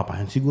memikirkan gua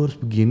ngapain sih gua harus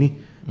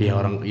begini. Ya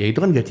orang ya itu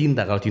kan gak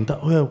cinta. Kalau cinta,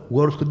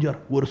 gua harus kejar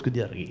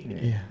gitu.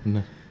 Iya,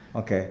 benar.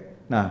 Oke.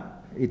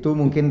 Nah, itu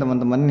mungkin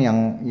teman-teman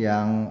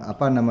yang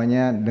apa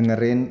namanya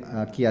dengerin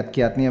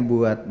kiat-kiatnya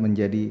buat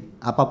menjadi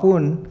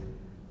apapun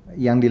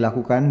yang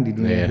dilakukan di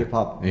dunia hip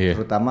hop,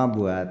 terutama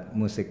buat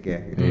musik ya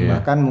gitu.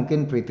 Bahkan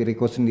mungkin Pretty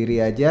Rico sendiri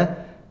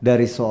aja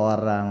dari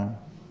seorang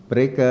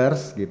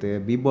breakers gitu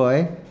ya,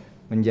 b-boy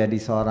menjadi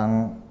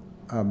seorang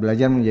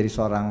belajar menjadi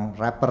seorang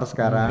rapper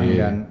sekarang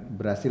dan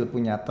berhasil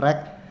punya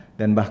track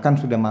dan bahkan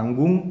sudah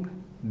manggung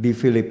di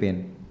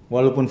Filipina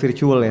walaupun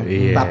virtual ya,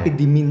 tapi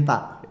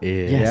diminta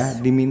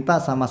diminta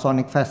sama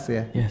Sonic Fest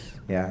ya.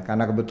 Ya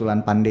karena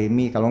kebetulan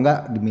pandemi, kalau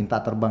enggak diminta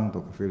terbang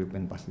tuh ke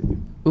Filipina pasti.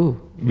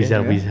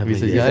 Bisa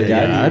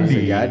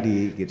jadi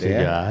gitu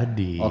ya.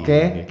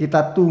 Oke,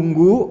 kita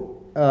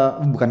tunggu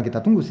bukan kita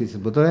tunggu sih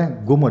sebetulnya,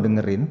 gue mau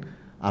dengerin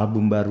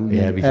album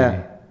barunya.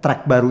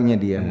 Track barunya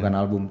dia, bukan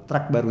album.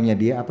 Track barunya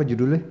dia, apa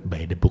judulnya?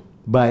 By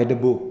the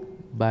Book.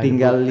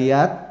 Tinggal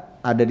lihat,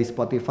 ada di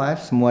Spotify,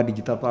 semua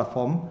digital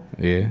platform.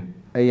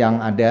 Yang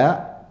ada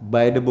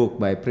By the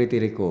Book, by Pretty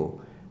Rico.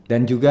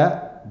 Dan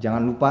juga,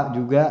 jangan lupa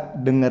juga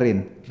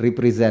dengerin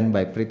Represent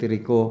by Pretty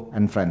Rico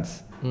and Friends.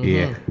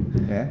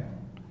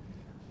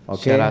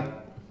 Oke.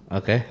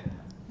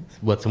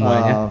 Buat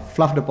semuanya.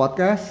 Fluff the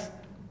Podcast,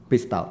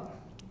 peace out.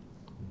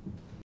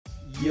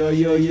 Yo,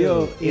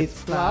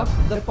 it's Fluff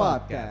the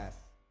Podcast.